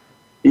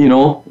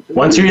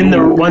 once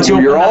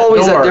you're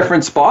always at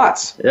different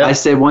spots. Yeah. I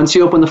say once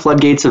you open the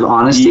floodgates of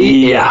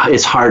honesty,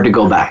 it's hard to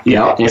go back.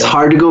 Yeah. It's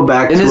hard to go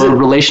back to a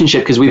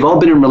relationship, because we've all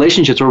been in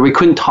relationships where we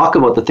couldn't talk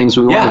about the things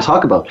we wanted to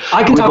talk about.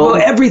 I can talk about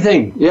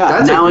everything. Yeah,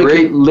 That's now I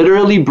can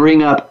literally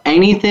bring up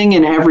anything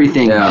and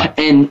everything. Yeah.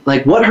 And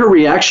like what her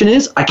reaction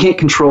is, I can't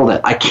control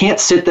that. I can't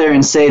sit there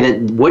and say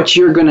that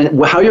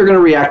how you're gonna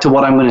react to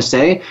what I'm gonna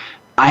say,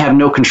 I have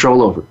no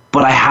control over.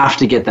 But I have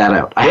to get that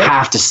out. I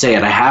have to say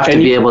it. I have to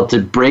be able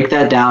to break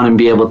that down and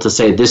be able to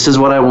say, this is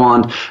what I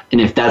want. And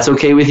if that's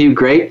okay with you,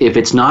 great. If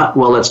it's not,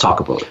 well, let's talk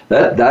about it.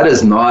 That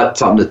is not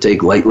something to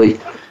take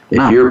lightly.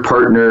 If your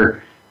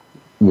partner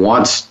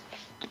wants,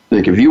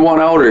 if you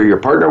want out or your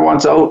partner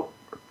wants out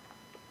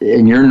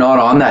and you're not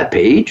on that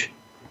page,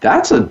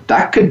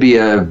 that could be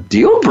a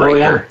deal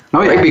breaker.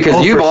 Right?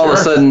 Because you've all of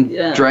a sudden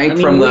drank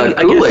from the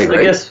Kool-Aid, right?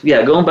 I guess,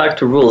 going back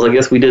to rules, I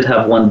guess we did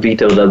have one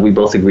veto that we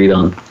both agreed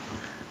on.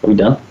 Are we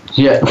done?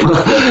 Yeah.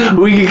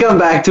 We can come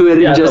back to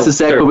it in just a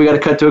sec, but we got to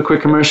cut to a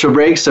quick commercial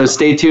break, so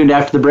stay tuned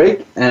after the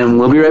break, and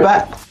we'll be right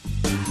back.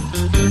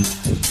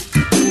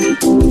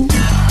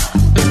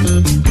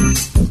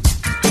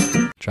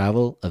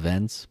 Travel,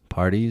 events,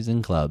 parties,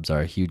 and clubs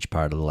are a huge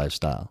part of the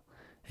lifestyle.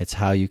 It's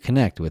how you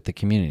connect with the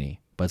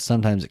community, but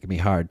sometimes it can be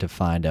hard to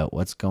find out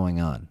what's going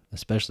on,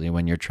 especially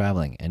when you're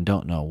traveling and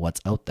don't know what's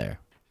out there.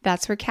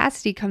 That's where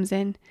Cassidy comes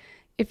in.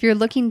 If you're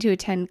looking to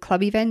attend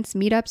club events,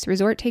 meetups,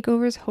 resort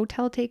takeovers,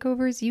 hotel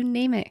takeovers, you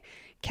name it,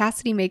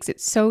 Cassidy makes it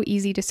so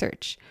easy to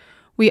search.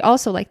 We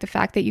also like the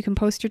fact that you can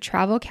post your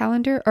travel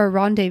calendar or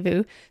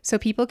rendezvous so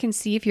people can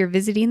see if you're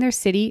visiting their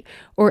city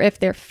or if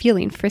they're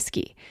feeling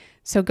frisky.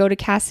 So go to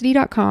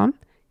Cassidy.com,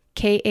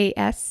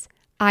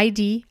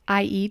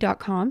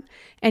 KASIDIE.com,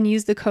 and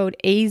use the code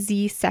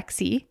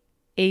AZSEXY,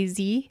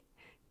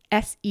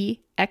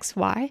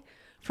 AZSEXY,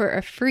 for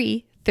a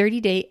free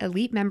 30-day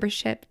elite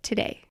membership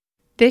today.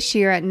 This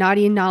year at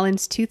Naughty and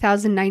Nolan's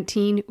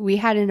 2019, we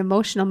had an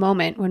emotional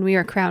moment when we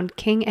were crowned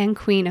king and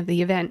queen of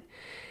the event.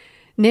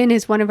 NIN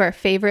is one of our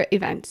favorite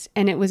events,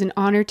 and it was an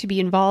honor to be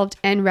involved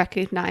and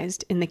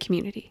recognized in the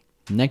community.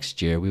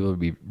 Next year, we will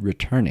be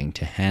returning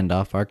to hand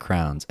off our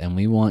crowns, and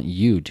we want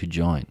you to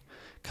join.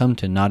 Come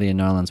to Naughty and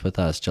Nolan's with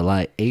us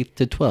July 8th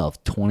to 12th,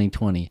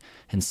 2020,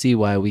 and see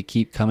why we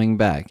keep coming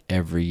back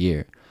every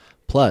year.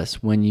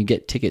 Plus, when you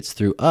get tickets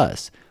through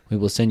us, we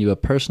will send you a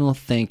personal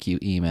thank you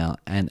email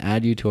and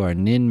add you to our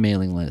NIN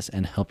mailing list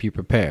and help you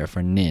prepare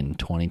for NIN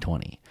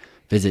 2020.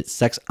 Visit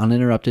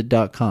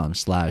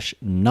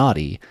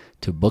sexuninterrupted.com/naughty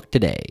to book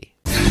today.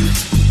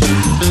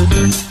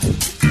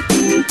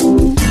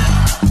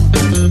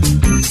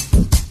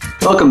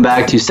 Welcome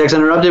back to Sex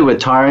Uninterrupted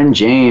with Tara and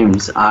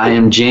James. I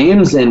am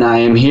James, and I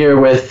am here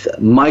with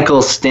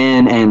Michael,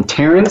 Stan, and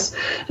Terrence,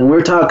 and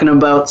we're talking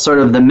about sort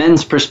of the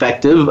men's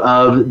perspective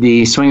of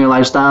the swinger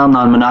lifestyle,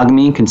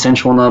 non-monogamy,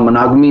 consensual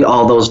non-monogamy,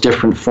 all those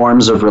different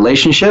forms of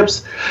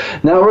relationships.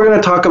 Now we're going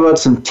to talk about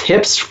some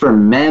tips for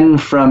men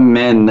from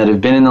men that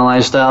have been in the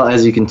lifestyle.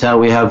 As you can tell,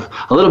 we have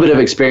a little bit of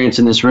experience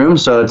in this room,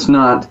 so it's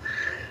not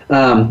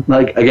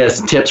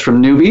tips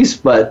from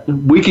newbies, but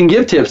we can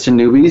give tips to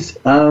newbies.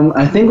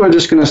 I think we're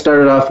just going to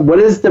start it off. What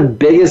is the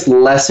biggest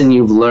lesson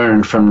you've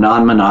learned from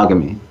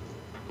non-monogamy?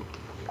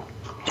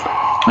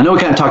 I know we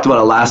kind of talked about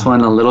a last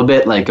one a little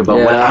bit, like about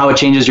how it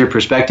changes your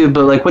perspective,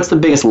 but like, what's the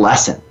biggest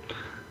lesson?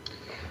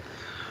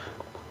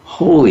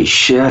 Holy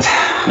shit.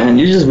 Man,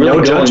 you're just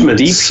really going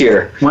deep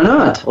here. Why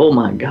not? Oh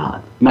my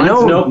God.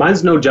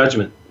 Mine's no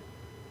judgment.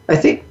 I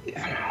think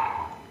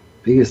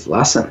biggest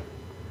lesson.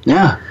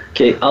 Yeah.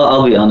 Okay,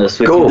 I'll be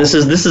honest with you. This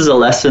is a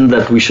lesson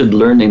that we should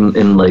learn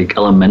in like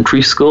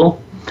elementary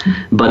school,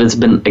 but it's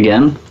been,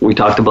 again, we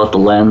talked about the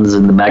lens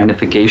and the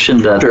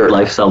magnification that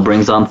lifestyle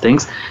brings on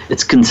things.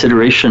 It's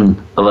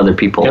consideration of other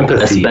people,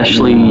 empathy,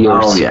 especially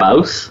your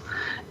spouse,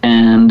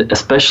 and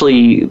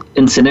especially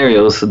in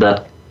scenarios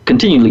that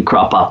continually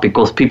crop up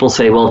because people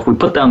say, well, if we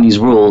put down these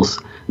rules,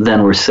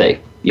 then we're safe.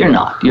 You're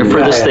not. You're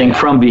furthest thing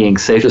from being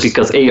safe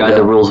because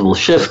the rules will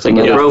shift, they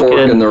get broken.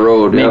 Fork in the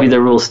road. Maybe the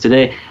rules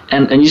today,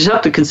 and you just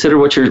have to consider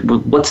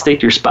what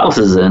state your spouse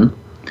is in,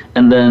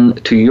 and then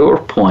to your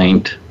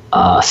point,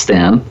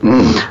 Stan,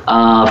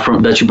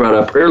 from that you brought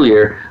up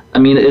earlier. I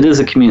mean, it is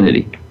a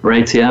community,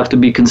 right? So you have to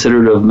be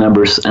considerate of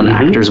members and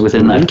actors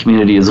within that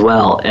community as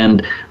well.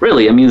 And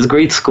really, I mean, it's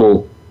grade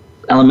school,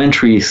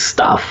 elementary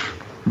stuff.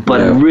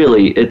 But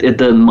really,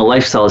 the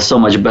lifestyle is so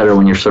much better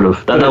when you're sort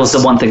of... That was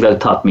the one thing that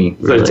it taught me.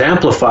 Really. But it's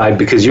amplified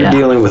because you're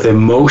dealing with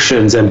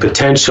emotions and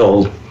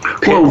potential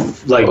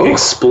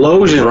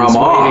explosions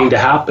waiting to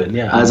happen.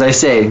 Yeah. As I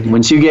say,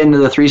 once you get into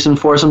the threesome,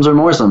 foursomes, or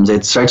moresomes,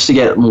 it starts to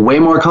get way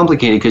more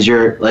complicated because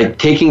you're like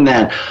taking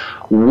that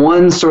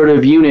one sort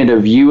of unit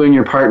of you and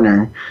your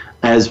partner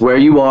as where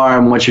you are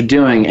and what you're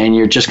doing, and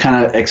you're just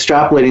kind of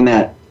extrapolating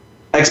that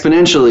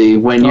exponentially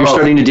when you're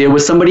starting to deal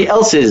with somebody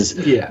else's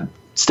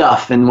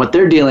stuff and what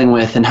they're dealing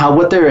with and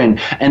what they're in.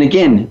 And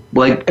again,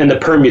 and the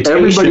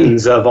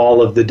permutations of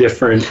all of the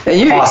different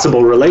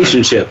possible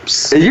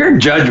relationships. Your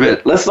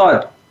judgment, let's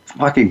not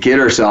fucking kid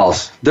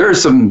ourselves.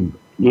 There's some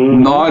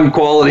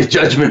non-quality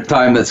judgment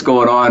time that's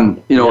going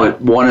on,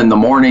 at 1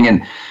 a.m,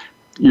 and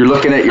you're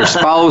looking at your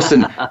spouse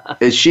and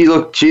she's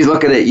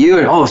looking at you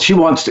and she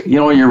wants to,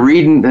 you're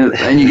reading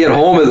and you get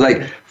home and it's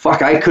like,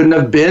 fuck, I couldn't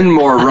have been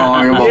more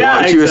wrong about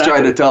what she was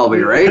trying to tell me,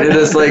 right? And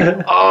it's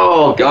like,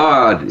 oh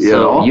God, you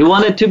know. You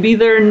wanted to be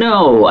there?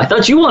 No, I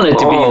thought you wanted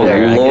to be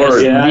there.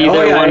 Lord.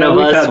 Neither one of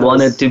us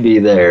wanted to be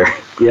there.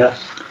 Yeah.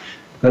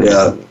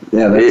 That's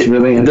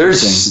really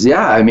interesting.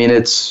 I mean,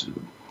 it's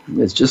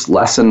just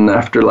lesson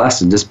after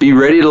lesson. Just be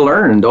ready to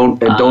learn and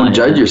don't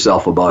judge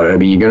yourself about it. I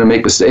mean, you're gonna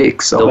make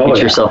mistakes. So don't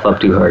beat yourself up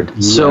too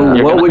hard. So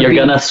you're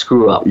gonna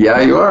screw up.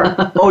 Yeah, you are.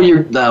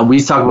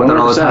 We talk about that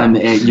all the time.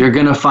 You're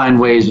gonna find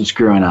ways of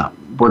screwing up.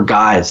 We're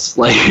guys.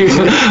 Like,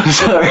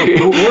 sorry.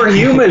 We're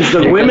humans.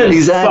 The women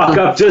fuck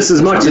up just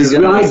as much as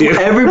I do.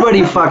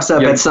 Everybody fucks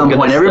up at some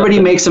point. Everybody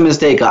makes a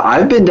mistake.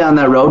 I've been down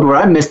that road where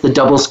I missed the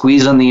double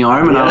squeeze on the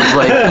arm, and I was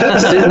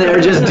like sitting there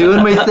just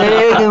doing my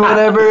thing and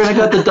whatever, and I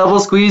got the double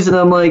squeeze, and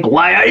I'm like,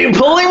 why are you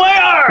pulling my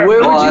arm?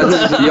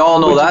 You all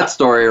know that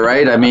story,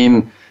 right? I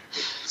mean,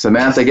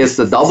 Samantha gets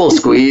the double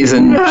squeeze,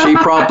 and she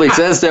promptly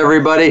says to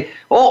everybody,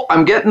 "Oh,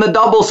 I'm getting the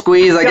double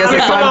squeeze. I guess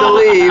it's time to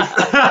leave."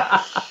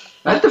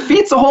 That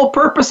defeats the whole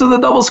purpose of the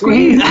double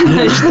squeeze.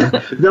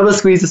 The double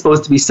squeeze is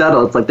supposed to be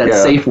subtle. It's like that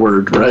safe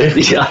word, right?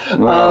 Yeah.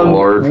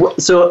 Lord.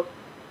 So,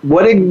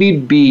 what it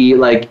would be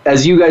like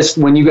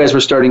when you guys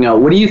were starting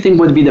out? What do you think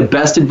would be the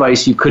best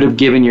advice you could have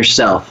given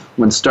yourself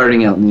when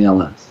starting out in the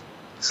LS?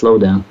 Slow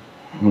down.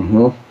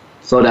 Mm-hmm.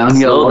 Slow down.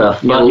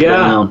 Slow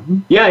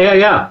down.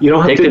 Yeah. You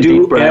don't have to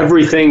do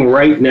everything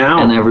right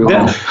now. And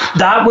everyone.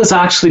 That was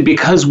actually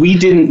because we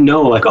didn't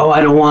know, like, I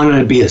don't want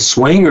to be a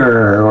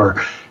swinger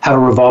or have a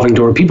revolving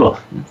door of people.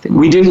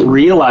 We didn't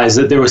realize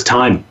that there was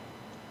time.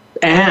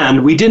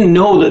 And we didn't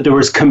know that there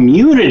was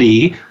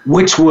community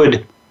which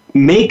would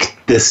make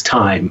this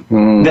time.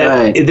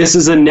 This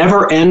is a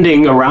never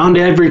ending, around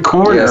every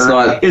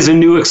corner is a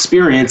new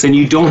experience, and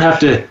you don't have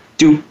to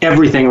do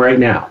everything right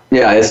now.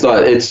 Yeah, it's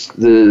not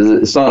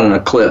an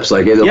eclipse.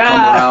 Like it'll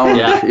come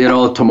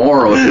around,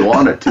 tomorrow if you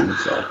want it to.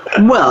 So.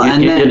 Well,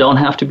 you don't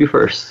have to be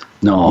first.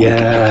 No.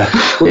 Yeah.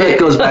 Well, that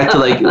goes back to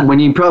like when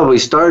you probably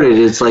started.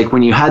 It's like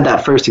when you had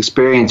that first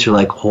experience, you're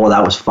like, "Oh,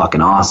 that was fucking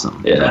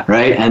awesome." Yeah.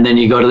 Right. And then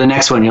you go to the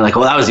next one, you're like,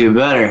 "Oh, that was even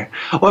better."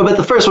 But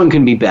the first one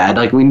can be bad.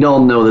 Like we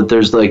all know that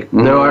there's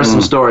there are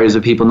some stories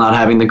of people not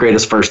having the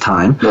greatest first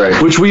time. Right.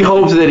 Which we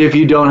hope that if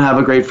you don't have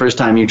a great first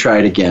time, you try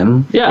it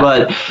again. Yeah.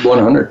 But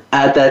 100.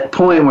 At that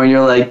point where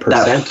you're like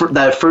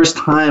that first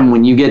time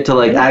when you get to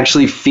like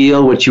actually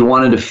feel what you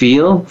wanted to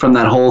feel from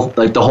that whole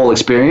the whole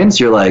experience,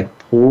 you're like.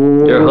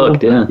 Ooh. You're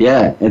hooked,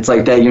 Yeah, it's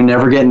like that. You're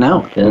never getting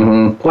out. Yeah.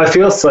 Mm-hmm. Well, I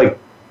feel it's like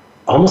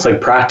almost like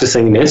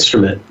practicing an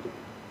instrument.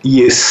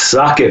 You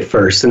suck at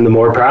first, and the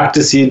more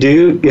practice you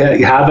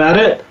have at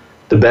it,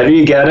 the better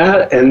you get at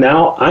it. And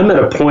now I'm at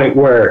a point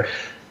where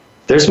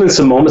there's been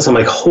some moments I'm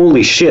like,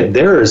 holy shit,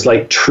 there is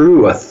like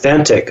true,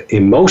 authentic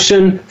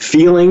emotion,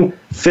 feeling,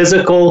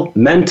 physical,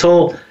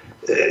 mental,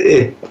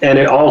 and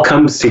it all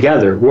comes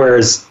together.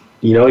 Whereas,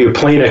 you're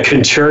playing a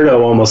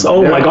concerto almost.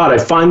 Oh my God, I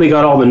finally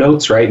got all the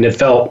notes right, and it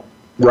felt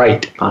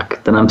right.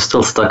 Fuck, then I'm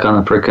still stuck on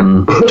a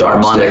frickin'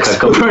 harmonica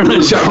compared to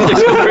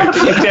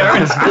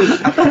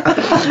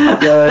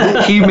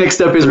He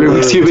mixed up his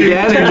Rubik's Cube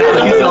again, and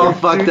now he's all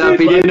fucked up.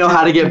 He didn't know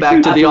how to get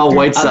back to the all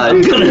white side.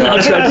 I'm gonna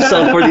now try to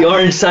sell for the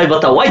orange side,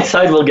 but the white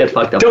side will get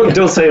fucked up.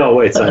 Don't say all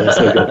white side. That's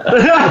no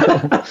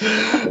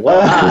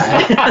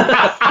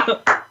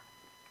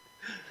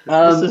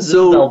good.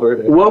 So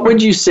what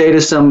would you say to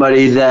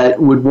somebody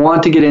that would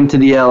want to get into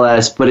the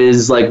LS but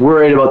is like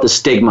worried about the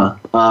stigma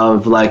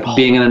of like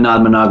being in a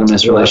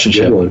non-monogamous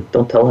relationship?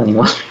 Don't tell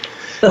anyone.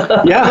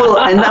 Yeah. Well,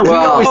 and that,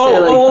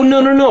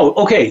 no.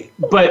 Okay,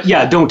 but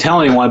yeah, don't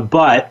tell anyone.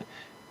 But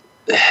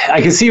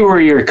I can see where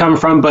you're coming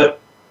from.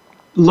 But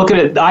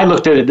I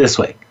looked at it this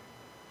way: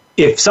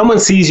 if someone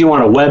sees you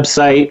on a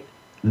website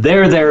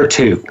they're there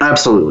too.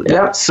 Absolutely.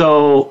 Yep.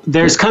 So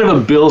there's kind of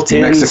a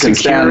built-in Mexican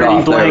security standoff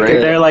there, blanket. right?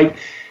 They're like,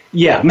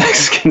 yeah,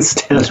 Mexican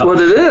standoff. That's what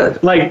it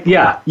is. Like,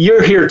 yeah,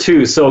 you're here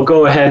too, so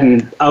go ahead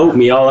and out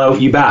me. I'll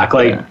out you back.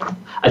 Like,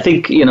 I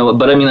think,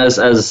 but I mean,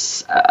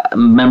 as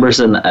members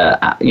and,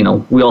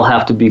 we all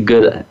have to be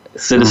good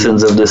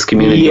citizens of this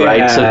community,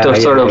 right? So to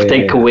sort of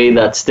take away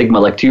that stigma,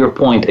 like to your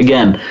point,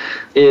 again,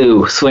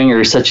 ew, swinger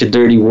is such a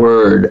dirty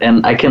word.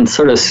 And I can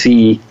sort of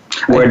see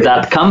where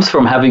that comes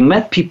from, having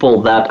met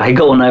people that I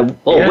go and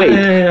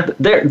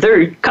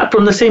they're cut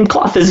from the same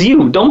cloth as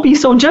you. Don't be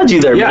so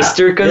judgy there,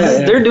 mister, because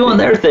they're doing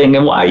their thing.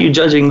 And why are you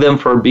judging them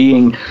for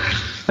being,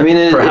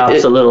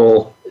 perhaps a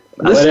little...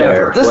 This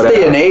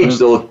day and age,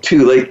 though,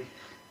 too, like,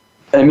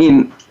 I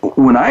mean,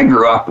 when I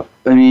grew up,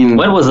 when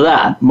was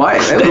that? It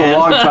was a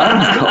long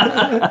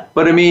time ago.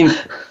 But I mean,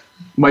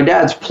 my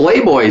dad's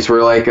Playboys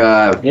were like,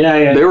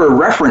 they were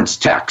reference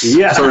texts.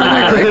 Yeah. Sort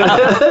of thing,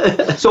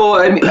 right? So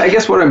I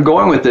guess what I'm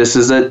going with this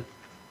is that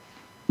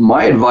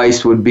my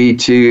advice would be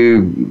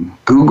to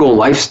Google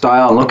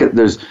lifestyle and look at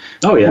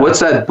what's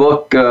that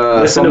book?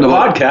 Listen to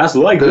podcasts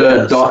like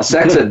this.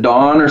 Sex at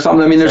Dawn or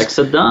something. I mean, there's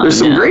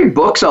some great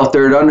books out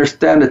there to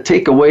understand, to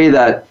take away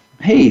that,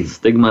 hey,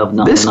 stigma of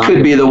this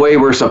could be the way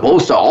we're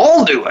supposed to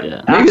all do it.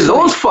 Yeah. Maybe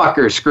those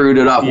fuckers screwed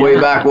it up way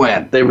back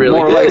when. They really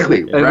more did.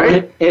 likely,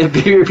 right?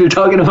 If you're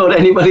talking about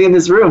anybody in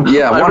this room,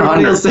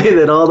 everybody will say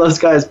that all those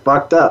guys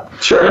fucked up.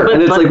 Sure. And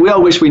it's like, we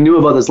all wish we knew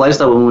about this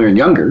lifestyle when we were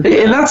younger.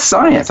 And that's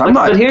science.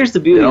 But here's the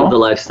beauty of the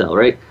lifestyle,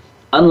 right?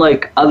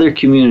 Unlike other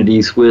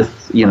communities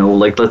with,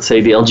 like let's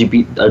say the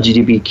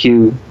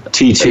LGBTQ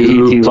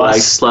T2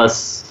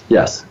 plus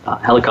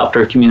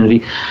helicopter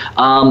community,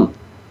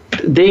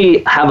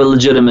 they have a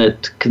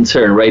legitimate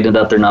concern, right, in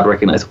that they're not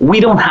recognized. We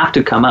don't have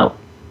to come out.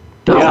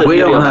 We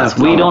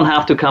don't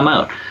have to come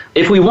out.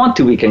 If we want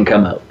to, we can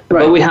come out.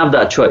 Right. But we have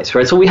that choice,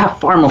 right? So we have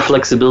far more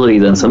flexibility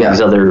than some of these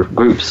other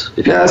groups.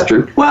 That's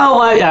true. Well,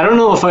 I don't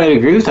know if I'd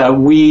agree with that.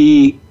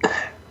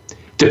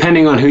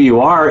 Depending on who you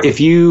are, if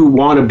you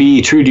want to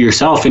be true to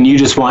yourself and you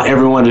just want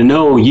everyone to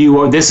know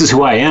this is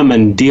who I am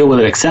and deal with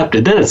it, accept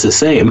it, then it's the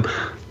same.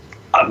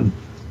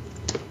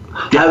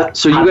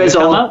 So you guys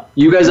all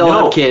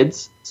have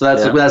kids. So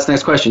that's the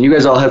next question. You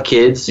guys all have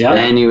kids,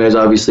 and you guys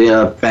obviously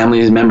have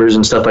families, members,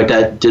 and stuff like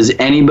that. Do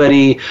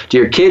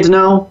your kids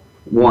know?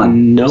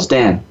 No.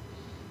 Stan?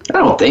 I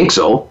don't think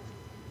so.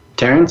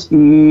 Terrence?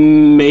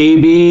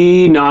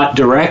 Maybe not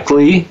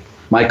directly.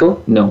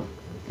 Michael? No.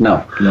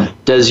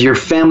 Does your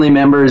family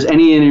members,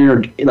 any in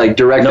your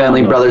direct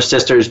family, brothers,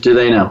 sisters, do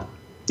they know?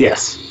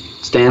 Yes.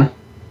 Stan?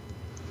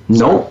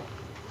 No.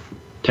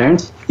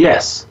 Terrence?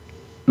 Yes.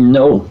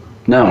 No.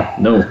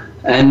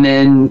 And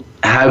then,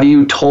 have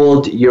you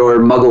told your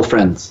Muggle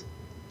friends?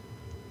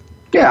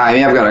 Yeah, I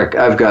mean,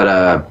 I've got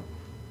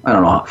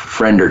a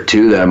friend or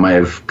two that I might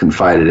have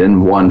confided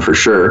in. One for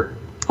sure.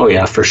 Oh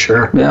yeah, for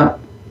sure. Yeah.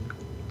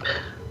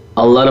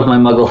 A lot of my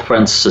Muggle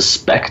friends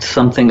suspect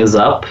something is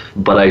up,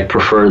 but I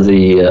prefer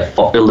the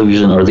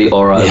illusion or the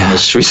aura of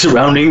mystery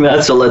surrounding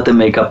that, so let them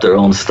make up their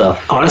own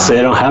stuff. Honestly,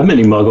 I don't have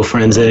many Muggle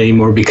friends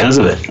anymore because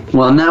of it.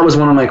 Well, and that was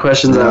one of my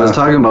questions that I was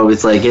talking about.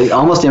 It's like, it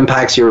almost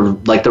impacts your,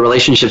 the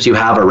relationships you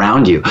have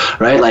around you,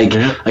 right?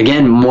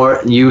 Again,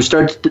 you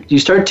start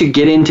to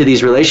get into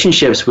these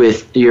relationships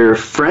with your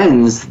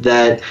friends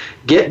that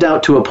get down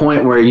to a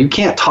point where you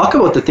can't talk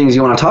about the things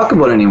you want to talk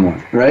about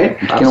anymore, right?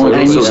 Absolutely.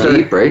 And you start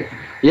deep, right?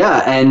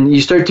 Yeah, and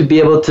you start to be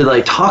able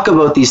to talk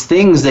about these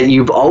things that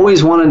you've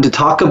always wanted to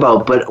talk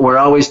about, but we're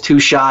always too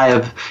shy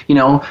of,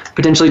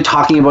 potentially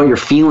talking about your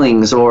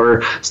feelings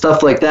or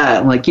stuff like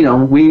that.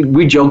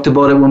 We joked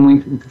about it when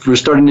we were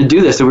starting to do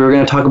this, that we were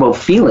going to talk about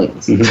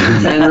feelings,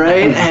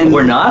 and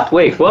we're not.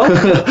 Wait, what?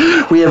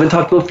 We haven't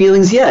talked about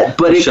feelings yet,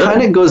 but it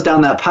kind of goes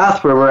down that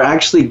path where we're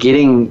actually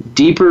getting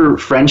deeper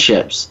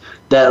friendships.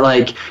 That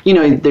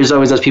there's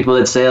always those people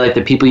that say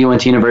the people you went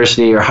to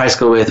university or high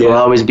school with will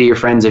always be your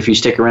friends if you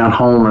stick around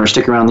home or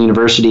stick around the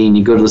university and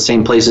you go to the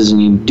same places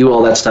and you do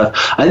all that stuff.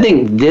 I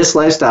think this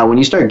lifestyle, when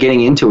you start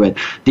getting into it,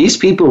 these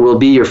people will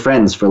be your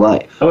friends for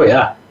life. Oh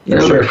yeah.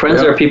 Sure.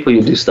 Friends are people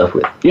you do stuff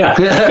with. Yeah.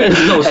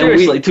 No,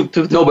 seriously.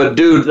 No, but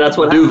dude, that's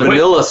what do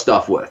vanilla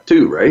stuff with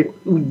too, right?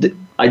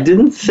 I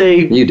didn't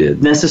say you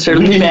did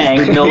necessarily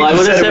bang. No, I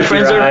would have said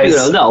friends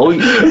are no.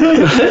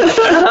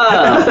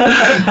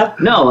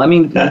 No, I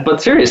mean,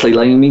 but seriously,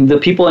 the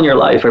people in your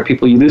life are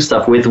people you do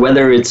stuff with,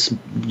 whether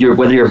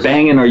you're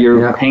banging or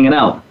you're hanging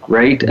out,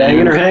 right?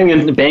 Banging or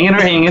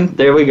hanging.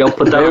 There we go.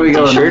 Put that on a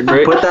t-shirt.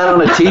 Right? Put that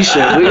on a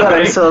t-shirt. We got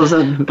ourselves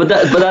in. But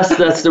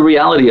that's the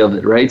reality of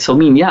it, right? So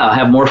I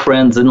have more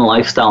friends in the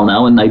lifestyle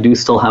now, and I do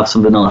still have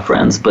some vanilla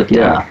friends. But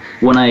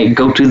when I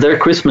go to their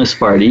Christmas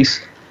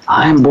parties,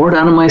 I'm bored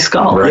out of my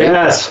skull, right?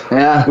 Yes.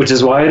 Yeah. Which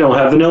is why I don't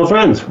have vanilla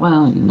friends.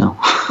 Well,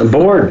 I'm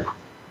bored.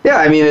 Yeah,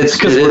 I mean, it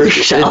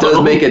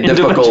does make it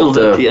difficult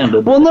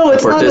to... Well, no,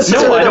 it's not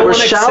necessarily that we're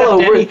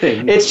shallow.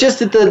 It's just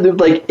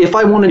that, if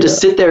I wanted to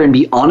sit there and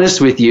be honest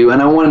with you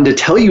and I wanted to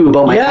tell you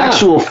about my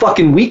actual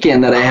fucking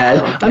weekend that I had,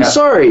 I'm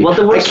sorry.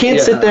 Well, I can't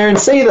sit there and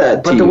say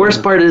that. But the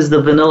worst part is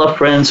the vanilla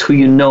friends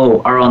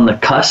who are on the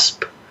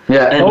cusp.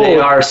 Yeah. And they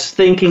are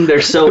thinking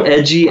they're so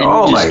edgy,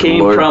 and you just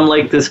came from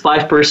like this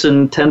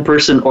 5-person,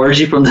 10-person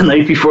orgy from the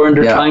night before, and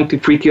they're trying to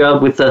freak you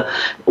out with the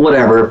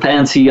whatever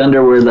fancy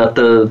underwear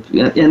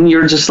and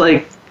you're just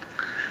like,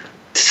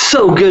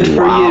 so good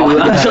for you.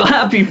 I'm so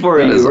happy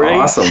for you. That is right?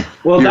 awesome.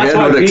 Well, your that's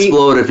head why would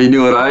explode if you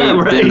knew what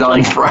I did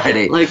on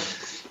Friday. Like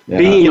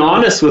being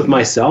honest with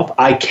myself,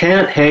 I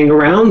can't hang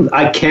around.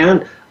 I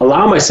can't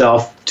allow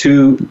myself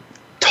to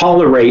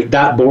tolerate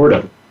that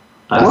boredom.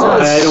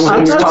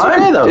 It's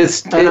time, though.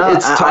 It's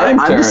time.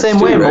 I'm the same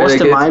way.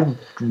 Most of my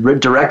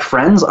direct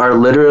friends are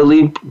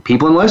literally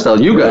people in lifestyle.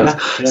 You guys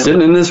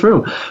sitting in this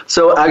room.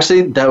 So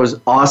actually, that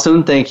was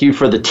awesome. Thank you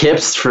for the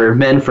tips for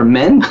men from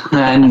men.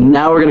 And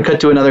now we're going to cut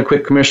to another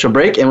quick commercial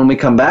break. And when we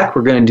come back,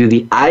 we're going to do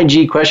the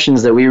IG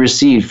questions that we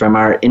received from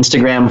our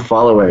Instagram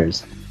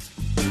followers.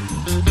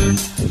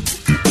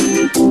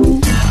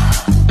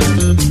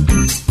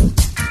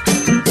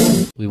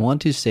 We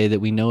want to say that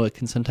we know it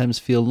can sometimes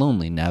feel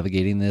lonely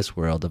navigating this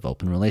world of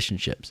open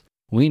relationships.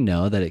 We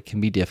know that it can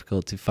be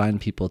difficult to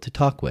find people to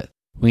talk with.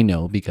 We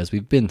know because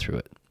we've been through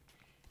it.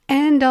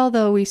 And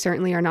although we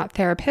certainly are not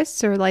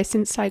therapists or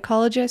licensed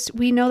psychologists,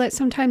 we know that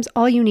sometimes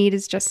all you need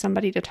is just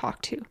somebody to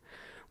talk to.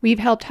 We've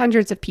helped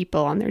hundreds of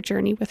people on their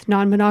journey with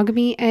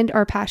non-monogamy and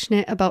are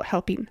passionate about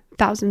helping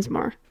thousands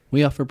more.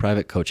 We offer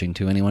private coaching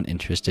to anyone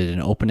interested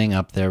in opening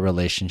up their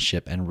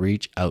relationship and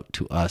reach out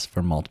to us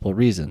for multiple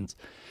reasons.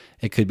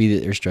 It could be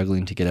that they're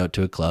struggling to get out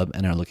to a club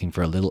and are looking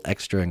for a little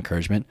extra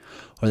encouragement,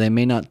 or they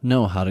may not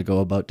know how to go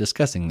about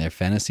discussing their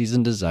fantasies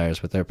and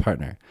desires with their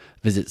partner.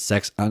 Visit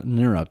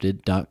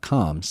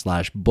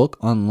sexuninterrupted.com/book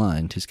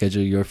online to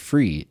schedule your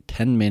free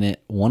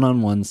 10-minute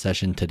one-on-one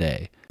session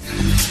today.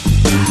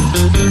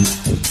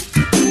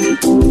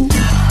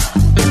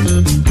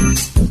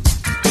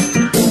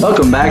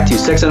 Welcome back to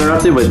Sex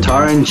Uninterrupted with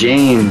Tara and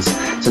James.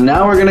 So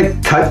now we're going to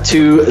cut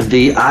to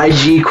the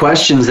IG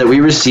questions that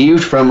we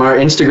received from our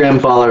Instagram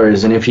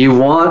followers. And if you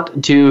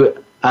want to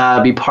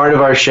be part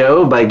of our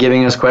show by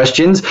giving us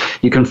questions,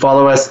 you can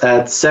follow us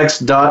at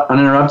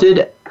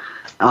sex.uninterrupted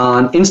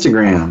on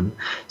Instagram.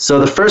 So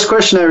the first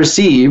question I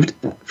received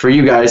for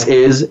you guys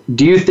is,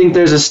 do you think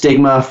there's a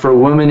stigma for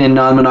women in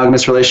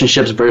non-monogamous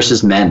relationships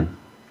versus men?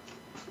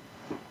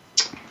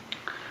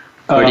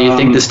 Or do you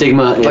think the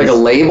stigma is... like a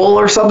label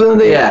or something?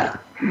 Yeah.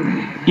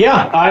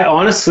 Yeah, I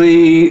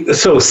honestly,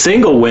 so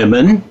single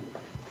women,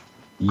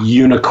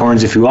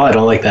 unicorns if you will, I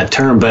don't like that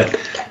term, but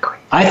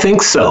I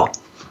think so.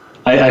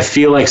 I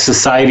feel like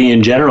society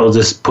in general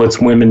just puts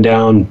women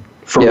down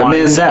for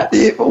wanting sex.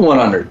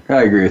 100.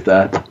 I agree with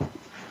that.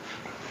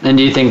 And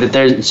do you think that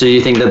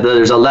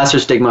there's a lesser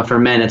stigma for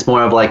men? It's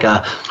more of like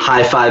a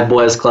high five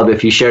boys club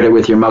if you shared it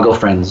with your muggle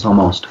friends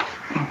almost.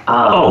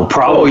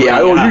 Probably.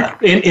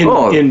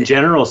 In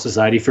general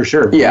society, for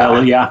sure. I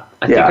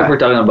think if we're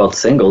talking about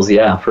singles,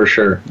 for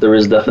sure. There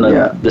is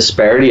definite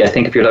disparity. I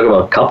think if you're talking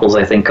about couples,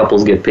 I think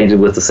couples get painted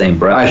with the same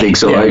brush. I think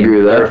so. I agree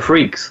with that. They're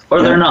freaks.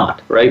 Or they're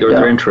not, right? Or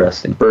they're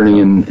interesting.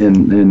 Burning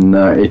in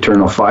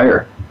eternal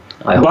fire.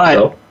 I hope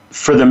so.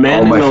 For the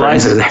men in the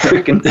license,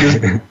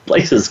 freaking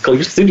license,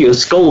 your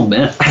studio's cold,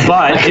 man.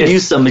 But I could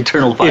use some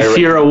eternal fire. If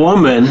you're a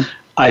woman,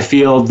 I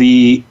feel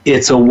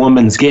it's a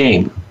woman's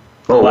game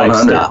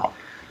lifestyle.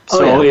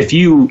 So if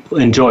you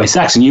enjoy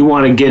sex and you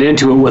want to get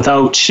into it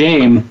without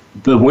shame,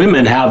 the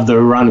women have the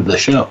run of the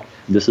show.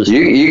 This is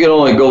you can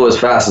only go as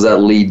fast as that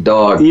lead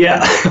dog.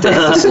 Yeah, takes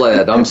the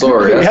sled. I'm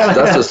sorry,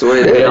 that's just the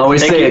way it is. They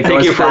always say it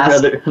goes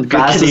fast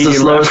as the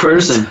slowest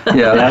person.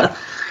 Yeah.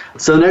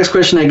 So the next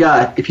question I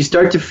got: if you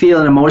start to feel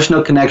an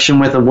emotional connection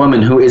with a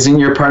woman who isn't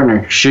your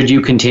partner, should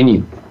you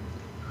continue?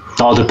 It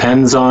all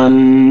depends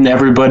on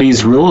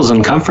everybody's rules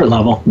and comfort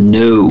level.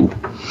 No.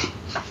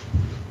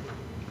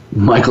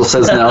 Michael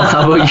says no.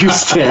 How about you,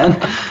 Stan?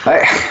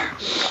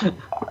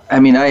 I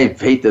mean, I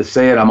hate to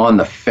say it, I'm on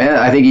the fence.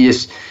 I think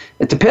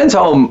it depends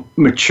how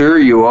mature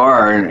you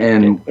are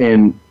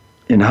and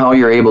how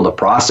you're able to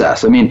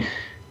process. I mean,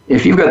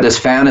 if you've got this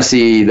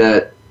fantasy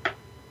that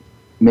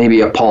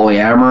maybe a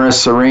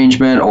polyamorous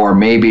arrangement, or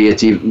maybe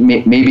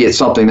it's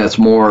something that's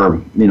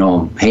more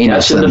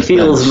heinous than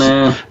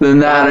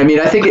that. I mean,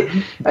 I think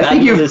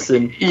you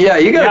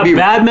got to be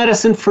bad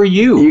medicine for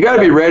you. You got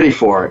to be ready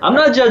for it. I'm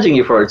not judging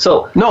you for it.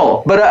 So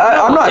no, but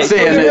I'm not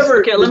saying this.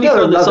 Let me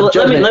throw this.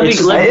 Let me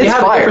we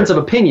have a difference of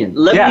opinion.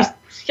 Let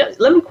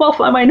me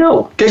qualify my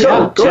no. Okay,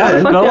 go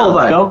ahead.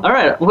 Go. All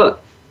right. Look,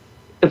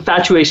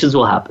 infatuations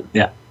will happen.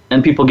 Yeah.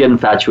 And people get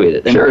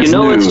infatuated. And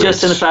it's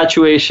just an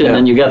infatuation,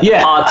 and you get the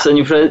thoughts, and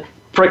you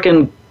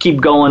frickin'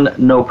 keep going,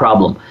 no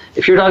problem.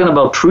 If you're talking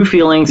about true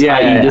feelings,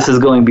 i.e. this is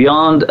going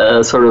beyond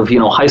sort of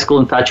high school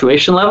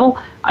infatuation level,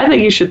 I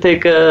think you should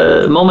take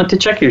a moment to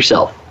check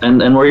yourself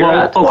and where you're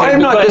at. Okay, I'm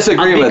not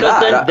disagreeing with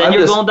that. Then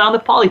you're going down the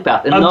poly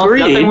path. And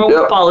agreed. Nothing wrong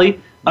with poly.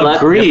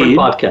 Agreed. Different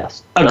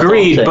podcast.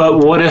 Agreed,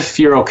 but what if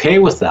you're okay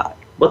with that?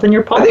 Well, then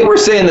you're I think we're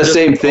saying the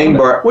same thing,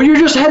 Bart. Well, you're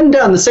just heading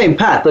down the same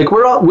path. Like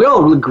we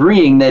all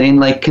agreeing that in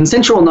like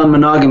consensual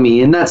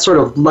non-monogamy, in that sort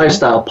of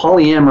lifestyle,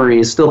 polyamory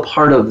is still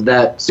part of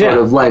that sort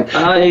of life.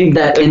 In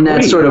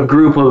that sort of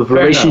group of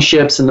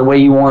relationships and the way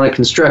you want to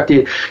construct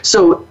it.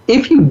 So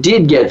if you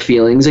did get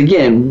feelings,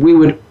 again, we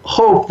would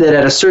hope that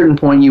at a certain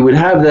point you would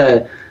have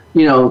the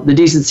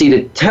decency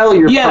to tell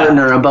your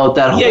partner about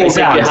that whole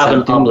exactly. You have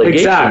an obligation.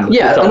 Exactly.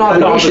 Yeah, an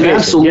obligation,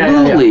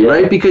 absolutely,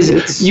 right?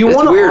 Because you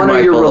want to honor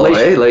your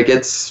relationship. Like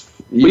it's.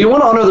 But you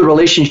want to honor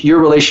your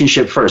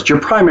relationship first, your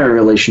primary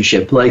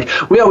relationship. Like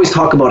we always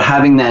talk about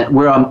having that,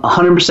 we're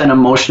 100%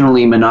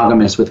 emotionally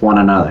monogamous with one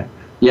another,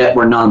 yet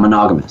we're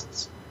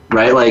non-monogamists,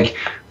 right?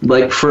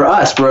 Like for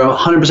us, we're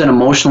 100%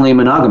 emotionally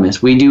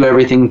monogamous. We do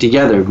everything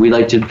together. We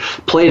like to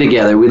play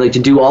together. We like to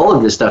do all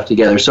of this stuff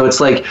together. So it's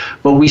like,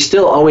 but we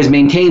still always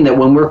maintain that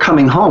when we're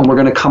coming home, we're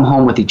going to come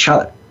home with each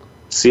other.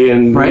 See,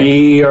 and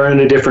we are in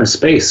a different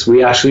space.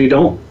 We actually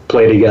don't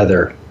play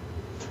together.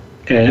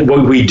 And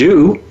well, we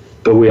do,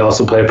 but we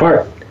also play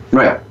apart.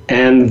 Right.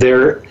 And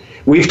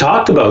we've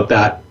talked about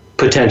that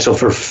potential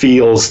for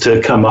feels to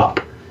come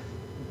up.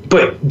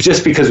 But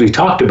just because we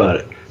talked about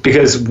it.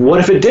 Because what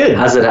if it did?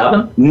 Has it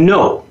happened?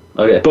 No.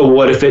 Okay. But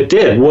what if it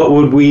did? What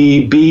would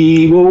we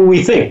be? What would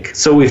we think?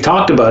 So we've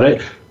talked about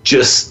it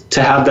just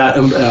to have that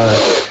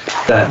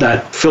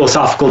that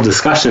philosophical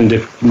discussion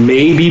to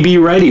maybe be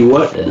ready.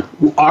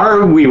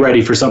 Are we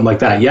ready for something like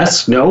that?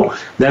 Yes? No?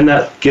 Then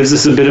that gives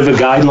us a bit of a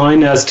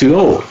guideline as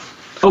to,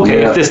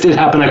 if this did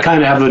happen, I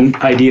kind of have an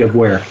idea of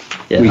where.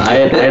 Yeah,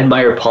 I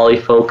admire poly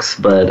folks,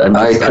 but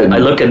I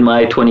look at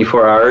my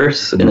 24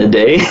 hours in a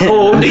day. That's a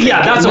whole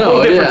different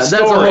story. That's a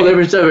whole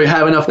different story. We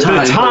have enough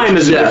time. The time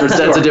is a different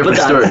story. That's a different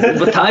story.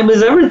 But time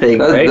is everything,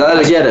 right?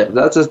 I get it.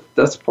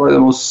 That's probably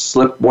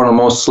one of the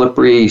most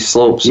slippery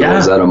slopes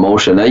is that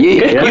emotion.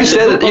 You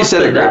said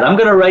it. I'm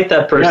going to write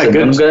that person. I'm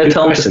going to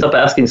tell him to question. stop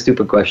asking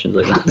stupid questions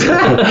like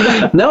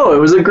that. No, it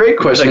was a great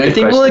question. I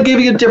think we'll give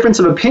you a difference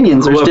of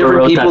opinions. There's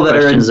different people that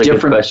are in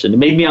different. Question. It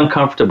made me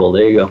uncomfortable.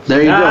 There you go.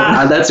 There you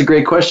go. That's a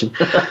great question.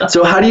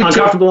 So how do you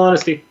uncomfortable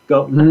honesty?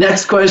 Go.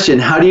 Next question.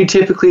 How do you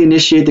typically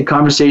initiate the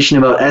conversation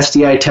about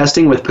STI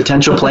testing with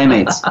potential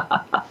playmates?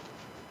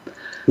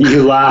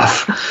 You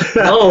laugh.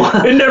 No.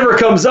 It never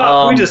comes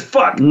up. We just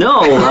fuck.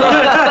 No.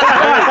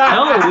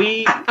 No,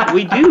 we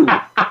do.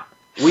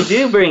 We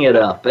do bring it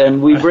up.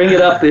 And we bring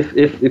it up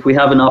if we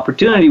have an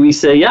opportunity. We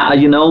say,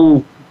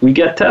 we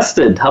get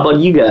tested. How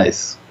about you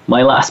guys?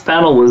 My last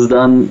panel was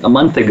done a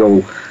month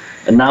ago.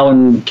 And now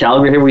in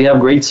Calgary here we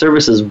have great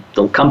services.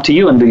 They'll come to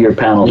you and do your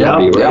panel. Yeah,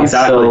 right?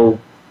 exactly. So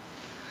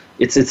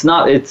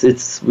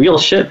it's real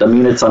shit. I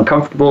mean, it's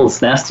uncomfortable. It's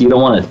nasty. You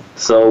don't want it.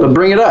 So but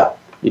bring it up.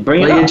 You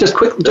bring it up. Just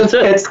quick.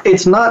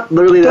 It's not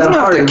literally that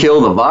hard to kill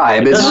the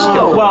vibe.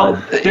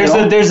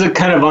 There's a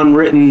kind of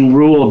unwritten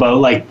rule about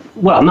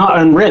not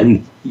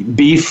unwritten.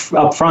 Be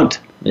upfront.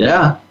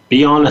 Yeah.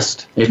 Be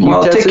honest.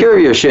 Take care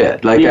of your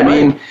shit.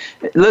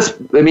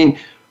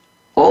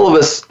 All of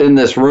us in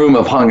this room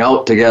have hung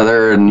out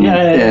together, and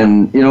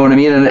you know what I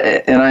mean.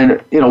 And I,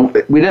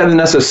 we didn't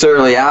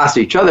necessarily ask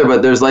each other,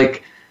 but there's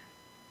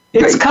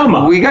it's come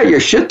up. We got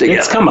your shit together.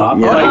 It's come up.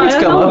 Yeah. It's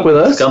come up with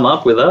us. Come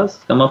up with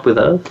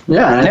us.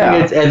 Yeah,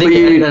 I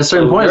think at a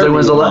certain point,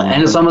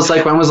 and it's almost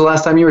like when was the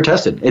last time you were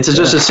tested? It's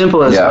just as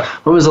simple as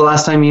when was the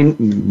last time you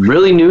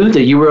really knew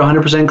that you were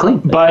 100% clean?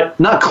 But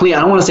not clean.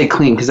 I don't want to say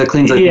clean because that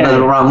clean's the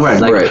wrong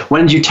word.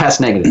 When did you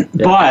test negative?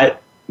 But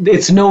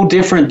it's no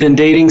different than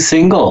dating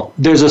single.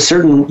 There's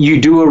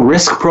you do a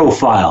risk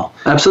profile.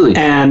 Absolutely.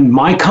 And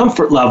my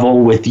comfort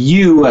level with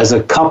you as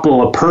a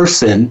couple, a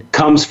person,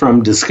 comes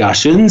from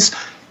discussions,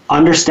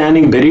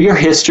 understanding a bit of your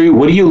history.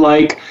 What do you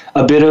like?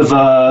 A bit of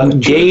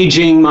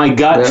gauging my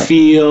gut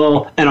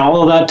feel, and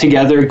all of that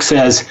together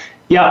says,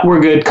 we're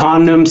good.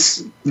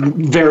 Condoms,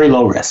 very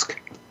low risk.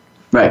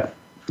 Right.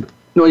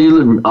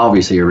 Well,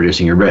 obviously you're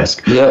reducing your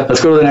risk. Yeah.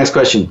 Let's go to the next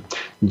question.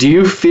 Do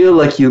you feel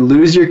like you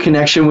lose your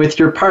connection with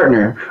your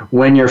partner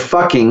when you're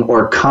fucking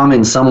or come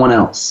in someone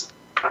else?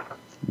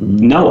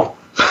 No.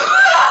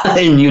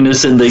 In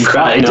unison, they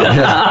cried.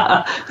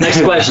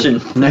 Next question.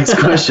 Next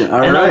question.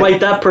 All and right. I'll write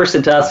that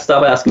person to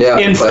stop asking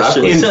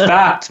questions. In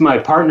fact, my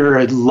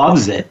partner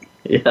loves it.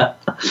 Yeah.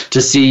 To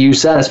see you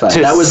satisfied.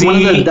 That was one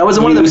of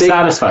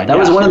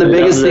the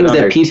biggest things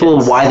that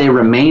people why they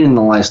remain in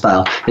the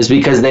lifestyle is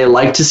because they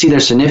like to see their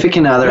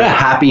significant other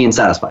happy and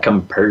satisfied.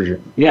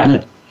 Compersion.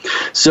 Yeah.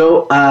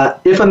 So,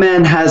 if a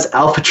man has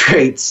alpha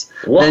traits,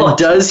 then how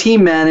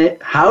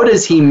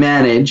does he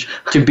manage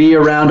to be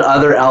around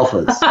other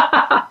alphas?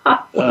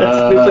 That's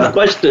a stupid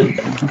question.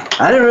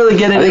 I didn't really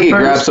get into it. I think he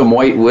grabbed some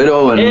White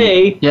Widow and...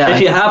 if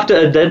you have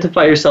to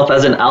identify yourself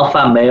as an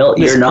alpha male,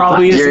 you're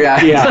not.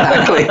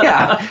 Exactly.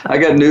 Yeah. I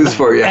got news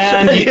for you.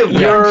 And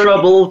you're in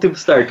trouble to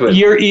start with.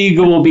 Your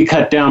ego will be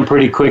cut down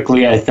pretty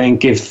quickly, I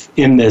think, if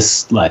in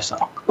this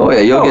lifestyle. Oh,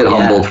 yeah, you'll get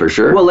humbled for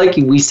sure. Well, like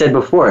we said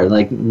before, I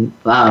think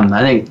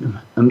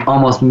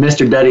almost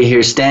Mr. Duddy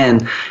here,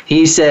 Stan.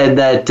 He said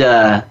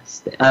that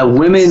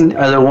women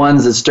are the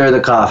ones that stir the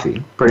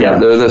coffee. Pretty much.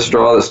 They're the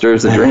straw that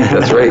stirs the drink.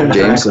 That's right,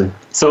 James.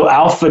 So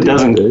alpha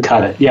doesn't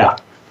cut it. Yeah.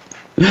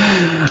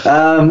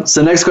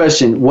 So next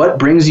question. What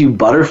brings you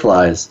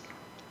butterflies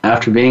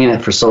after being in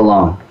it for so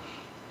long?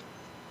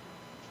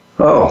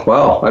 Oh,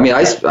 well, I mean,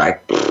 I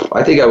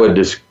think I would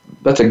just,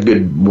 that's a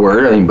good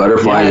word. I mean,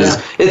 butterflies,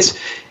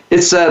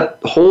 it's that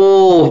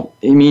whole,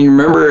 I mean,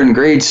 remember in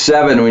grade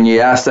 7 when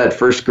you asked that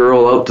first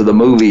girl out to the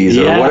movies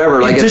or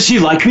whatever. Like, does she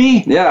like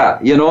me? Yeah,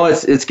 you know,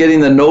 it's getting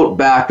the note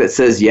back that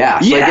says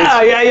yes. Yeah.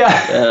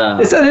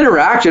 It's that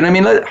interaction. I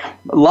mean, I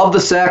love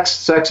the sex.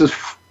 Sex is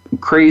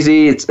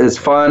crazy. It's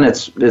fun.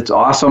 It's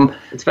awesome.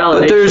 It's validation.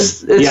 But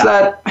there's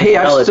that. Hey,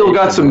 I've still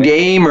got some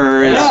game,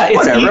 or it's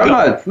whatever.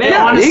 Ego.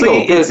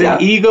 Honestly, it's an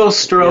ego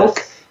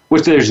stroke,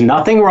 which there's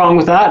nothing wrong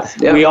with that.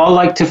 Yeah. We all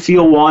like to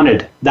feel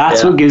wanted.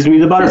 That's what gives me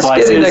the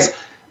butterflies. It's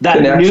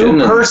that new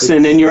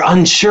person, and you're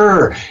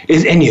unsure,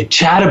 and you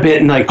chat a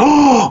bit, and like,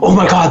 oh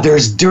my God, they're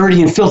as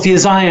dirty and filthy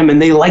as I am,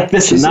 and they like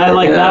this, and I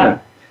like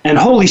that, and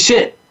holy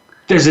shit,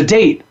 there's a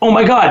date. Oh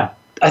my God.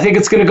 I think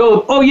it's going to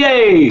go, oh,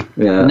 yay!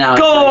 Yeah. Now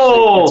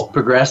it's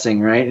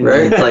progressing, right? And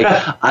it's like,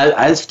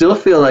 I still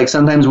feel like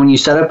sometimes when you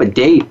set up a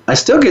date, I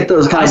still get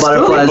those kind of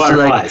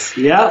butterflies.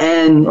 Like, yeah.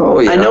 And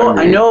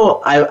I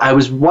know, I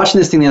was watching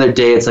this thing the other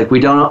day. It's like we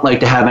don't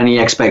like to have any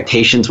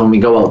expectations when we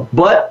go out.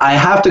 But I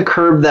have to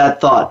curb that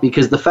thought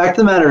because the fact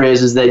of the matter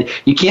is that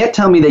you can't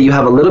tell me that you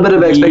have a little bit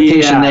of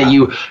expectation that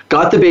you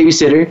got the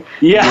babysitter,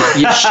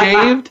 you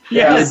shaved,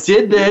 you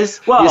did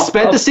this, you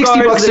spent the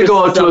 $60 to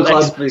go out to a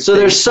club. So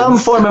there's some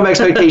form of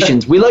expectation.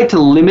 We like to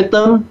limit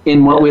them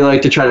in what we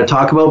like to try to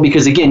talk about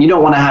because, again, you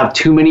don't want to have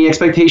too many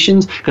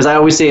expectations because I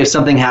always say if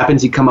something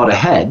happens, you come out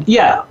ahead.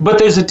 Yeah, but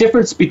there's a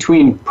difference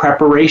between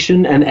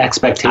preparation and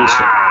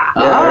expectation.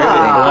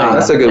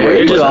 That's a good way.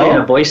 You're just being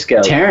a Boy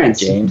Scout, Terrence.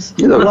 James.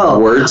 You're the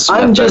words.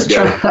 I'm just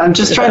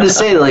trying to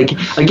say, like,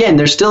 again,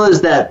 there still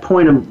is that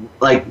point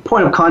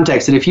of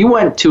context that if you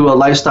went to a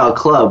lifestyle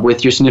club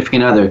with your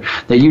significant other,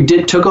 that you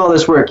took all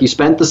this work, you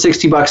spent the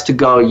 $60 to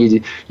go,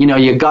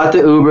 you got the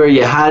Uber,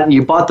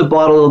 you bought the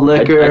bottle of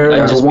liquor.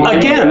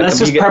 Again, that's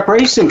just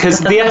preparation because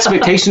the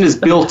expectation is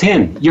built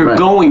in. You're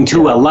going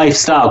to a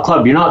lifestyle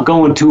club. You're not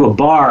going to a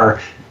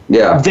bar.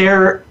 Yeah.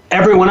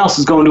 Everyone else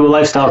is going to a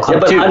lifestyle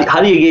club too.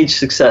 How do you gauge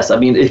success? I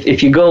mean,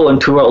 if you go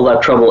into all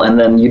that trouble and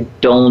then you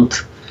don't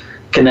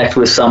connect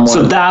with someone.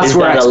 So that's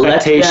where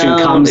expectation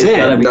comes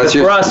in. That's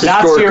your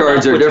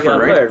scorecards are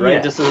different, right?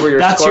 Right. This is where your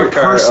that's your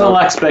personal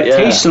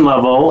expectation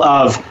level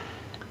of.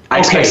 I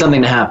expect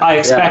something to happen. I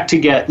expect to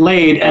get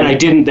laid, and I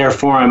didn't.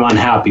 Therefore, I'm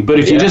unhappy. But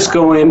if you just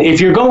go in,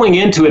 if you're going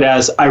into it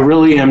as I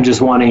really am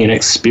just wanting an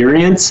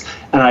experience,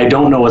 and I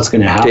don't know what's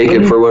going to happen, take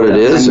it for what it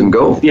is and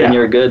go. Then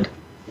you're good.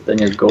 Then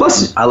you're golden.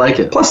 Plus, I like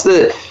it. Plus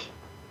the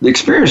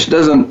experience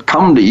doesn't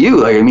come to you.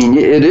 Like, I mean,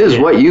 it is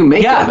what you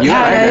make it. You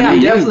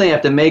definitely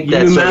have to make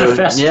that you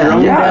manifest your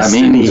own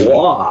destiny. I mean,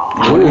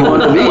 what do you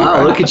want to be?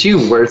 Wow, look at you,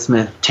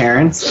 wordsmith,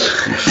 Terrence.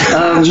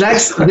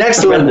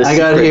 Next one I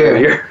got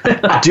here.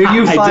 Do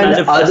you find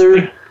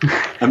other...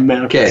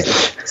 Okay.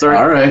 Sorry.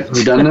 All right.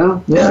 We done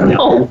now? Yeah.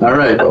 No. All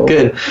right.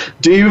 Good.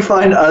 Do you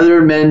find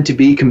other men to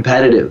be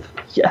competitive?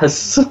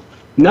 Yes.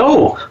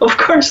 No. Of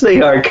course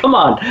they are. Come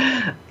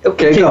on.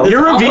 Okay, go.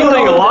 You're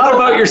revealing a lot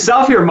about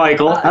yourself here,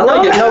 Michael. I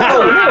like it.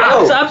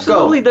 No,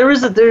 absolutely.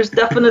 There's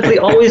definitely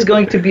always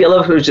going to be a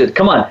love shit.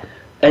 Come on.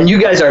 And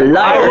you guys are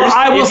liars.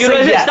 I will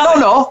say yes.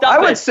 I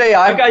would say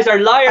you guys are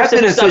liars. I've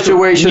been in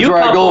situations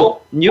where I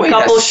go, new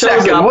couple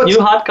shows up, new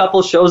hot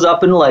couple shows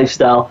up in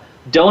lifestyle.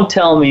 Don't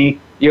tell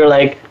me you're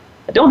like,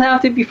 I don't have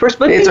to be first,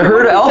 but it's a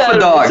herd of alpha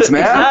dogs,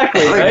 man.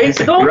 Exactly, right?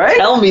 So don't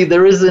tell me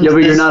there isn't. Yeah,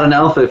 but you're not an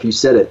alpha if you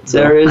said it. So.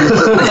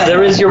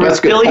 There is your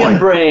reptilian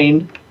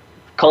brain.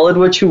 Call it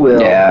what you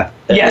will. Yeah.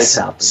 Yes.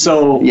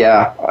 So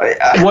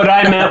what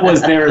I meant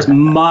was there's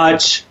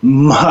much,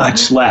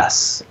 much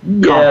less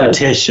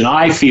competition.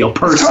 I feel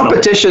personally. It's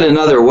competition in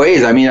other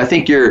ways. I mean, I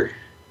think you're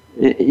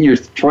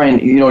trying.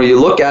 You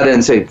look at it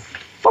and say,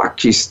 "Fuck,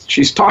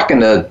 she's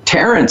talking to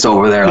Terrence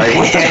over there. Like,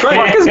 what the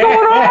fuck is going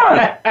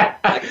on?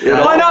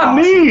 Why not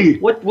me?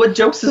 What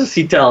jokes is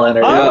he telling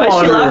her? Why is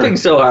she laughing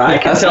so hard? I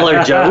can tell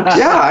her jokes.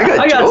 Yeah,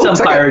 I got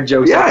some pirate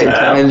jokes.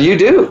 Yeah, and you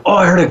do. Oh,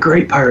 I heard a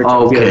great pirate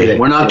joke. Okay,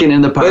 we're not getting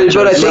into pirate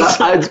jokes.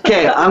 But I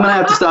think I'm gonna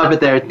have to stop it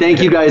there.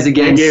 Thank you guys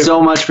again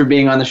so much for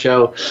being on the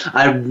show.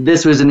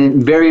 This was a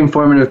very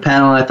informative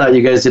panel. I thought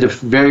you guys did a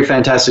very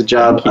fantastic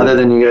job. Other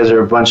than you guys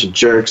are a bunch of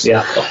jerks.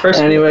 Yeah, of course.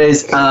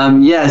 Anyways,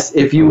 yes,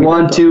 if you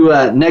want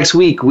to, next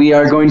week we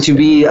are going to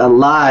be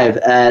live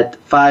at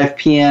 5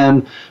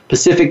 p.m.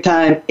 Pacific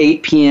time,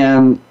 8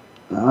 p.m.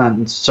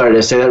 I'm sorry, did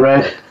I say that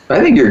right? I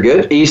think you're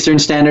good. Eastern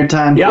Standard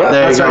Time. Yeah,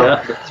 there you go.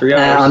 Right. 3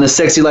 hours. On the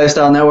Sexy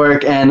Lifestyle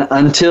Network. And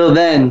until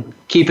then,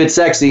 keep it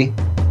sexy.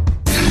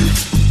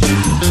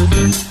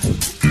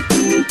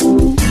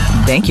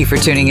 Thank you for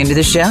tuning into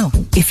the show.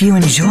 If you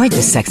enjoyed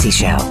the Sexy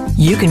Show,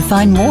 you can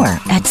find more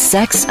at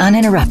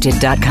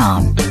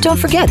sexuninterrupted.com. Don't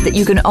forget that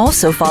you can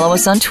also follow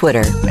us on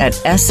Twitter at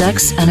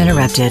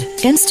SXUninterrupted,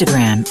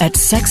 Instagram at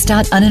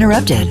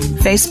sex.uninterrupted,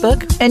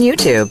 Facebook, and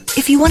YouTube.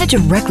 If you want to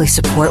directly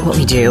support what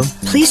we do,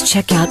 please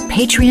check out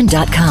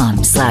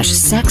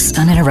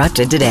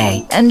patreon.com/sexuninterrupted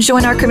today and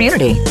join our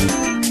community.